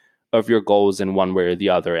way of your goals in one way or the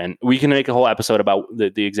other. And we can make a whole episode about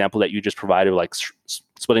the example that you just provided, like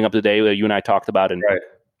splitting up the day that you and I talked about, and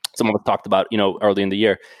some of us talked about, you know, early in the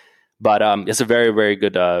year. But it's a very, very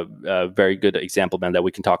good example, man, that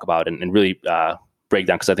we can talk about and really break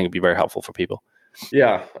down, because I think it'd be very helpful for people.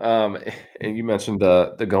 Yeah. And you mentioned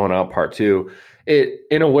the going out part too. It,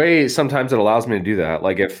 in a way, sometimes it allows me to do that.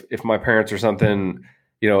 Like if my parents or something,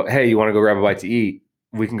 you know, hey, you want to go grab a bite to eat?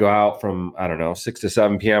 We can go out from, I don't know, 6 to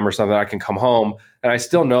 7 p.m. or something. I can come home and I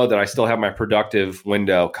still know that I still have my productive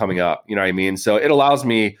window coming up. You know what I mean? So it allows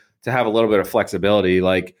me to have a little bit of flexibility.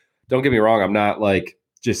 Like, don't get me wrong, I'm not like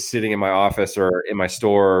just sitting in my office or in my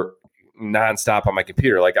store nonstop on my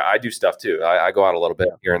computer. Like I do stuff too. I go out a little bit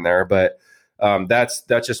here and there, but that's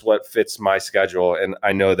just what fits my schedule. And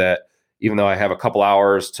I know that even though I have a couple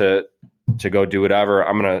hours to go do whatever,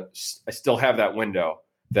 I still have that window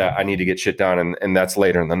that I need to get shit done, and that's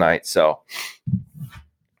later in the night. So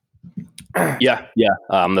yeah.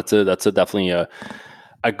 That's definitely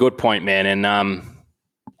a good point, man. And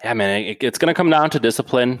yeah, man, it's gonna come down to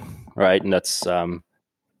discipline, right? And that's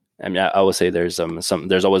I mean, I would say there's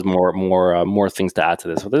there's always more things to add to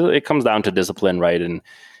this. It comes down to discipline, right? And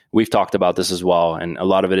we've talked about this as well, and a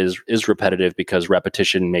lot of it is repetitive because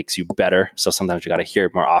repetition makes you better. So sometimes you got to hear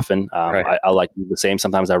it more often. I like the same.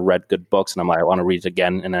 Sometimes I read good books and I'm like, I want to read it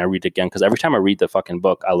again, and then I read it again because every time I read the fucking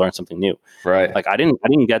book, I learn something new. Right? Like I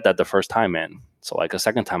didn't get that the first time, man. So like a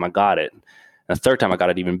second time I got it, and the third time I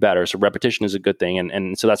got it even better. So repetition is a good thing,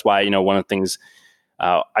 and so that's why, you know, one of the things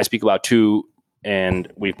I speak about too,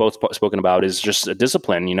 and we've both spoken about, is just a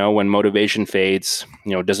discipline. You know, when motivation fades,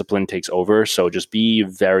 you know, discipline takes over. So just be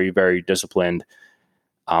very, very disciplined.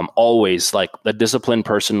 Always, like, the disciplined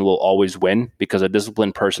person will always win because a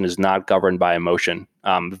disciplined person is not governed by emotion.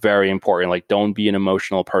 Very important. Like, don't be an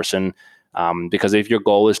emotional person, because if your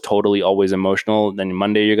goal is totally always emotional, then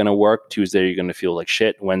Monday you're going to work, Tuesday you're going to feel like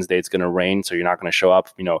shit, Wednesday it's going to rain, so you're not going to show up.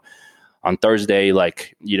 You know, on Thursday,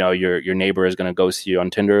 like, you know, your neighbor is going to ghost you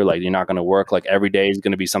on Tinder. Like, you're not going to work. Like, every day is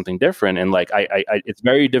going to be something different. And like, I it's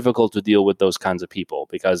very difficult to deal with those kinds of people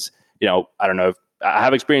because, you know, I don't know if I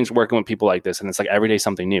have experience working with people like this, and it's like every day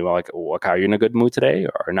something new. I'm like, okay, are you in a good mood today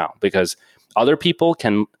or no? Because other people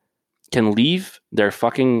can leave their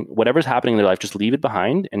fucking whatever's happening in their life, just leave it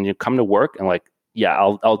behind, and you come to work and like, yeah,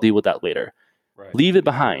 I'll deal with that later. Right. Leave it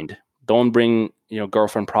behind. Don't bring, you know,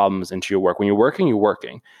 girlfriend problems into your work. When you're working, you're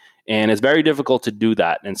working. And it's very difficult to do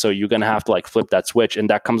that. And so you're going to have to like flip that switch. And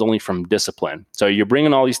that comes only from discipline. So you're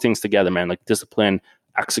bringing all these things together, man, like discipline,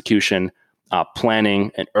 execution,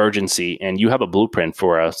 planning, and urgency. And you have a blueprint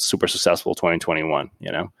for a super successful 2021,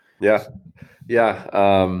 you know? Yeah. Yeah.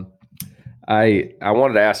 I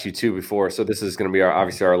wanted to ask you too before. So this is going to be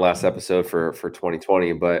obviously our last episode for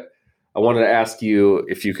 2020, but I wanted to ask you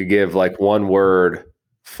if you could give like one word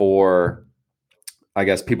for, I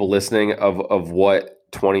guess, people listening of what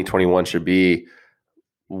 2021 should be.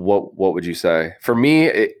 What would you say? For me,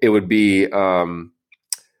 it would be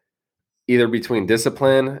either between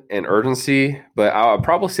discipline and urgency, but I'll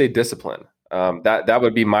probably say discipline. That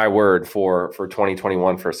would be my word for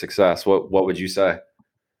 2021 for success. What would you say?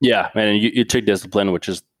 Yeah, man, you took discipline, which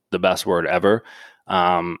is the best word ever.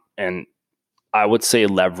 And I would say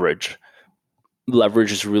leverage.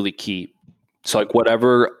 Leverage is really key. So like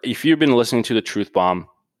whatever, if you've been listening to the Truth Bomb,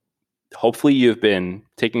 hopefully you've been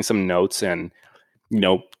taking some notes and, you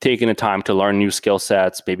know, taking the time to learn new skill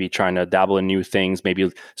sets, maybe trying to dabble in new things, maybe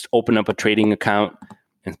just open up a trading account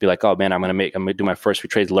and be like, oh man, I'm going to do my first few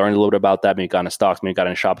trades, learn a little bit about that. Maybe got into stocks, maybe got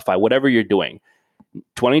into Shopify, whatever you're doing.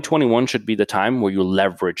 2021 should be the time where you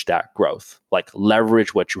leverage that growth, like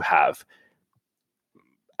leverage what you have.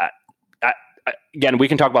 again, we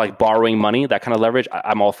can talk about like borrowing money, that kind of leverage.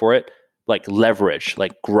 I'm all for it. Like leverage,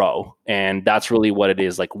 like grow. And that's really what it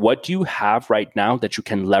is. Like, what do you have right now that you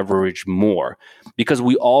can leverage more? Because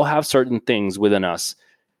we all have certain things within us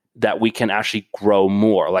that we can actually grow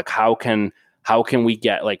more. Like, how can we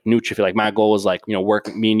get like NutraFit? Like, my goal is like,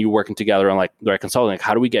 me and you working together on like the right consulting. Like,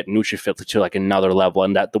 how do we get NutraFit to like another level?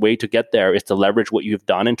 And that the way to get there is to leverage what you've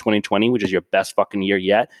done in 2020, which is your best fucking year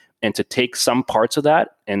yet, and to take some parts of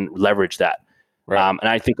that and leverage that. Right. And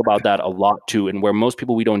I think about that a lot too. And where most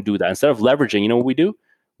people, we don't do that. Instead of leveraging, you know what we do?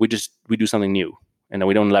 We do something new, and then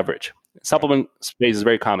we don't leverage. Supplement space is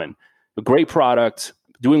very common. A great product,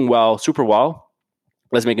 doing well, super well.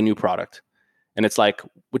 Let's make a new product. And it's like,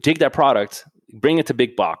 we take that product, bring it to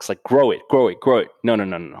big box, like grow it.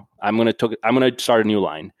 No. I'm gonna start a new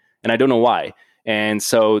line, and I don't know why. And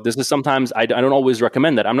so this is sometimes I don't always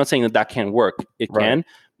recommend that. I'm not saying that can't work. It can,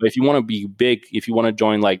 but if you want to be big, if you want to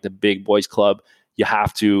join like the big boys club, you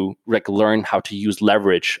have to like learn how to use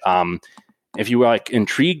leverage. If you were like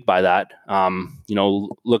intrigued by that,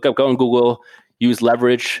 look up, go on Google, use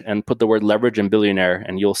leverage, and put the word leverage and billionaire,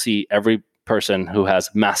 and you'll see every person who has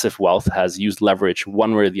massive wealth has used leverage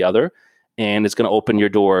one way or the other, and it's going to open your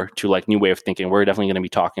door to like new way of thinking. We're definitely going to be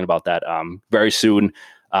talking about that very soon.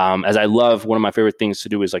 As I love, one of my favorite things to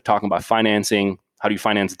do is like talking about financing. How do you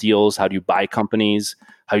finance deals? How do you buy companies?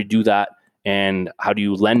 How do you do that? And how do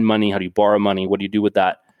you lend money? How do you borrow money? What do you do with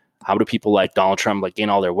that? How do people like Donald Trump like gain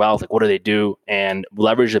all their wealth? Like, what do they do? And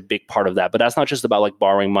leverage is a big part of that. But that's not just about like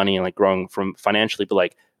borrowing money and like growing from financially, but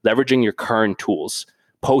like leveraging your current tools.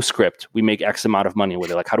 Postscript, we make X amount of money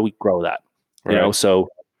with it. Like, how do we grow that? Right. So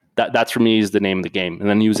that's for me is the name of the game. And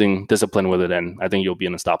then using discipline with it, and I think you'll be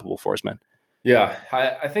an unstoppable force, man. Yeah,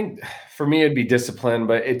 I think for me it'd be discipline,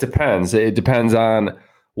 but it depends. It depends on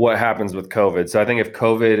what happens with COVID. So I think if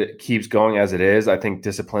COVID keeps going as it is, I think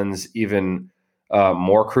discipline's even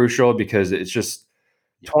more crucial, because it's just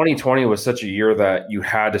 2020 was such a year that you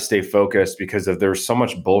had to stay focused because there's so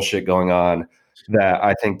much bullshit going on that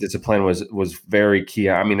I think discipline was very key.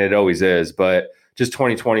 I mean, it always is, but just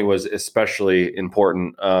 2020 was especially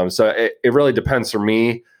important. So it really depends for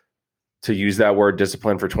me to use that word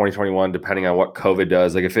discipline for 2021, depending on what COVID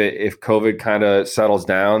does. Like if COVID kind of settles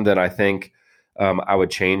down, then I think I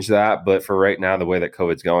would change that. But for right now, the way that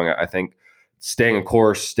COVID's going, I think staying a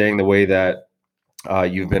course, staying the way that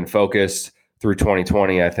you've been focused through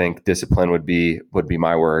 2020, I think discipline would be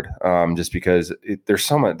my word. Just because there's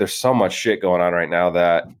so much shit going on right now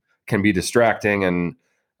that can be distracting, and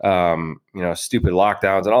stupid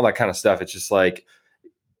lockdowns and all that kind of stuff. It's just like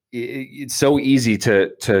it's so easy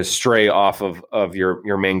to stray off of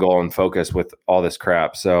your main goal and focus with all this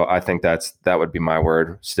crap. So I think that would be my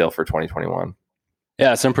word still for 2021.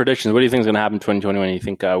 Yeah, some predictions. What do you think is going to happen in 2021? You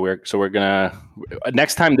think we're gonna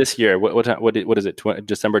next time this year? What is it?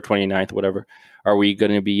 December 29th, whatever. Are we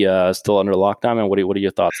going to be still under lockdown? And what are your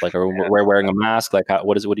thoughts? Like, are we wearing a mask? Like,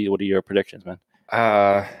 what are your predictions, man?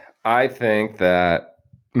 I think that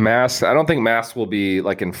masks. I don't think masks will be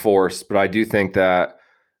like enforced, but I do think that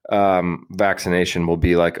vaccination will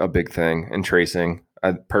be like a big thing, and tracing.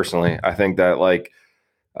 I think that like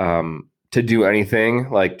to do anything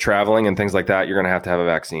like traveling and things like that, you're going to have a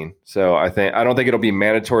vaccine. So I don't think it'll be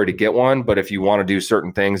mandatory to get one, but if you want to do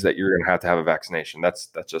certain things, that you're going to have a vaccination. That's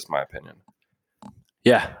just my opinion.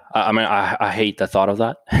 Yeah. I mean, I hate the thought of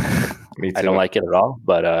that. Me too. I don't like it at all,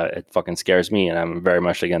 but it fucking scares me, and I'm very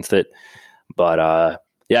much against it. But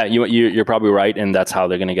yeah, you're probably right, and that's how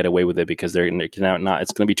they're going to get away with it, because they're not.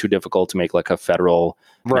 It's going to be too difficult to make like a federal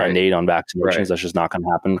mandate on vaccinations. Right. That's just not going to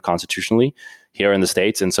happen constitutionally here in the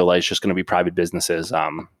States, and so like, it's just going to be private businesses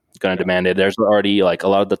going to demand it. There's already like a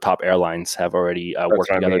lot of the top airlines have already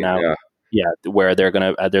worked together now. Yeah, where they're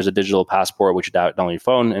going to there's a digital passport which you download on your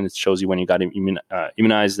phone, and it shows you when you got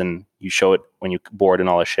immunized, and you show it when you board and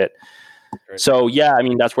all that shit. Great. So yeah, I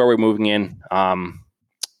mean that's where we're moving in.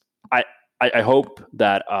 I hope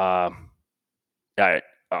that I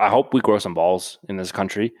hope we grow some balls in this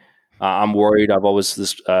country. I'm worried. I've always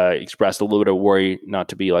expressed a little bit of worry, not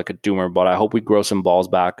to be like a doomer, but I hope we grow some balls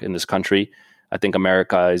back in this country. I think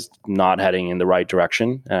America is not heading in the right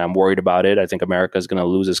direction, and I'm worried about it. I think America is going to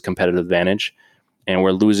lose its competitive advantage, and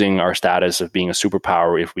we're losing our status of being a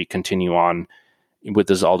superpower if we continue on with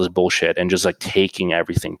all this bullshit and just like taking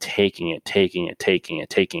everything, taking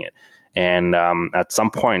it. And at some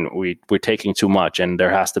point, we're taking too much, and there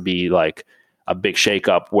has to be like a big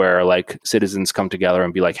shakeup where like citizens come together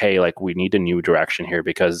and be like, hey, like we need a new direction here,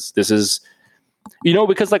 because this is,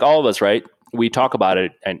 because like all of us, right? We talk about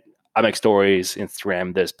it and I make stories,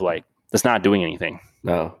 Instagram, this, but like that's not doing anything.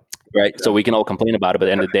 No. Right. So we can all complain about it, but at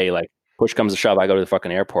the end of the day, like push comes to shove, I go to the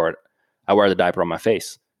fucking airport. I wear the diaper on my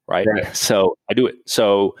face, right? Right. So I do it.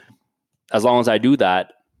 So as long as I do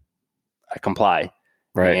that, I comply.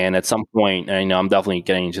 Right. And at some point, and, I'm definitely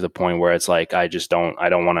getting to the point where it's like, I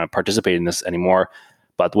don't want to participate in this anymore.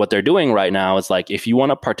 But what they're doing right now is like, if you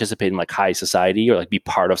want to participate in like high society or like be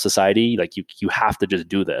part of society, like you have to just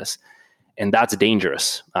do this. And that's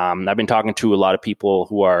dangerous. I've been talking to a lot of people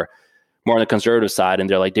who are more on the conservative side, and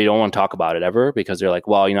they're like, they don't want to talk about it ever because they're like,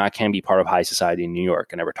 well, I can't be part of high society in New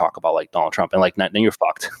York and never talk about like Donald Trump. And like, then you're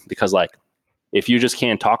fucked because like, if you just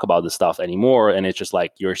can't talk about this stuff anymore, and it's just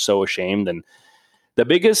like, you're so ashamed. And the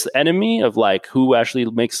biggest enemy of like who actually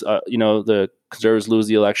makes, the conservatives lose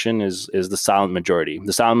the election is the silent majority.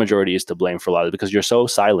 The silent majority is to blame for a lot of it because you're so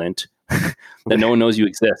silent that no one knows you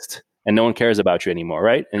exist and no one cares about you anymore.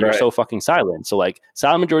 Right. And you're so fucking silent. So like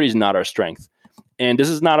silent majority is not our strength. And this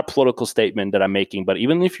is not a political statement that I'm making, but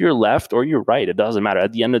even if you're left or you're right, it doesn't matter.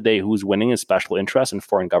 At the end of the day, who's winning is special interests and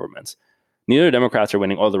foreign governments. Neither the Democrats are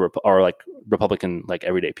winning or or like Republican, like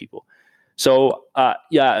everyday people. So, I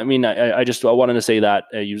wanted to say that,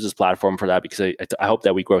 use this platform for that because I hope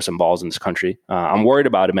that we grow some balls in this country. I'm worried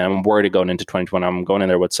about it, man. I'm worried going into 2020. I'm going in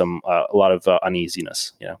there with a lot of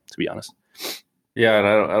uneasiness, to be honest. Yeah,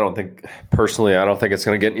 and I don't think personally, I don't think it's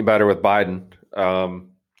going to get any better with Biden.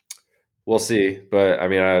 We'll see, but I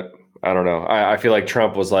mean, I don't know. I feel like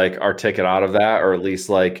Trump was like our ticket out of that, or at least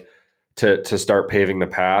like to start paving the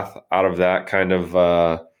path out of that kind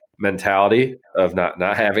of mentality of not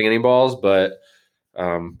having any balls. But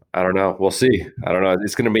I don't know. We'll see. I don't know.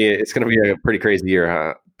 It's gonna be a pretty crazy year,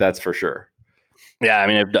 huh? That's for sure. Yeah, I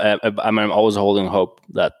mean, I'm always holding hope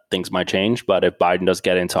that things might change. But if Biden does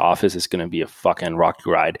get into office, it's going to be a fucking rocky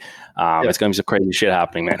ride. It's going to be some crazy shit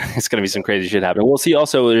happening, man. It's going to be some crazy shit happening. We'll see.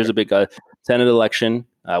 Also, there's a big Senate election,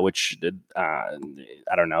 which I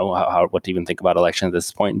don't know what to even think about election at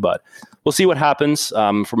this point. But we'll see what happens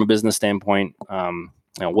from a business standpoint.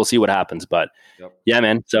 We'll see what happens, but yeah,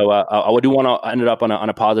 man. So I do want to end it up on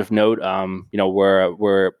a positive note.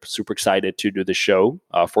 We're super excited to do the show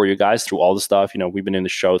for you guys through all the stuff. We've been in the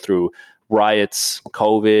show through riots,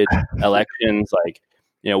 COVID, elections.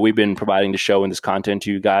 We've been providing the show and this content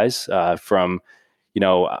to you guys from.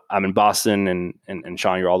 I'm in Boston and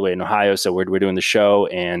Sean, you're all the way in Ohio, so we're doing the show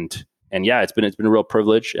and yeah, it's been a real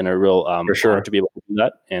privilege and a real for sure honor to be able to do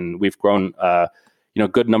that, and we've grown.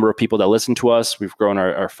 Good number of people that listen to us. We've grown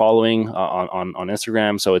our following on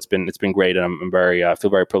Instagram, so it's been great, and I'm very feel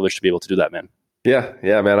very privileged to be able to do that, man.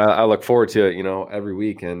 Yeah, man. I look forward to it, every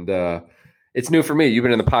week, and it's new for me. You've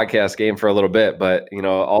been in the podcast game for a little bit, but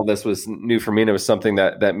all this was new for me, and it was something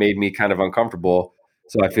that made me kind of uncomfortable.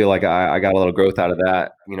 So I feel like I got a little growth out of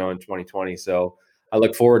that, in 2020. So I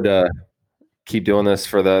look forward to keep doing this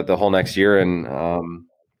for the whole next year, and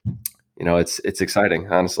it's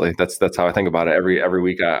exciting. Honestly, that's how I think about it. Every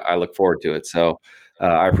week I look forward to it. So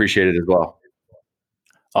I appreciate it as well.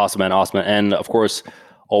 Awesome, man. Awesome. And of course,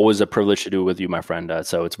 always a privilege to do with you, my friend.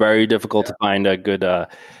 So it's very difficult to find a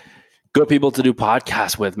good people to do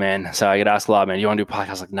podcasts with, man. So I get asked a lot, man, you want to do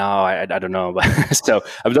podcasts? Like, no, I don't know. But so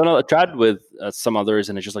I've tried with some others,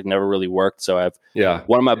 and it just like never really worked. So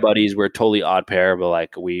one of my buddies, we're a totally odd pair, but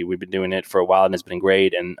like we've been doing it for a while and it's been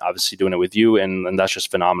great. And obviously doing it with you, and that's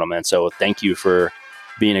just phenomenal, man. So thank you for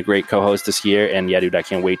being a great co-host this year. And yeah, dude, I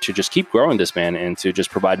can't wait to just keep growing this, man, and to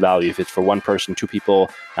just provide value. If it's for one person, two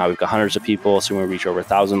people, now we've got hundreds of people. Soon we'll reach over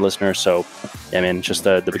 1,000 listeners. So yeah, man, just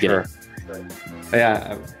the beginning. Sure.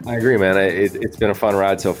 Yeah, I agree, man. It's been a fun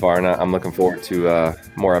ride so far, and I'm looking forward to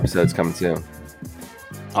more episodes coming soon.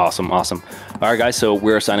 Awesome. All right, guys. So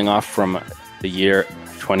we're signing off from the year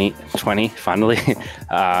 2020, finally,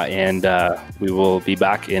 and we will be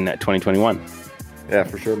back in 2021. Yeah,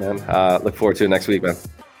 for sure, man. Look forward to it next week, man.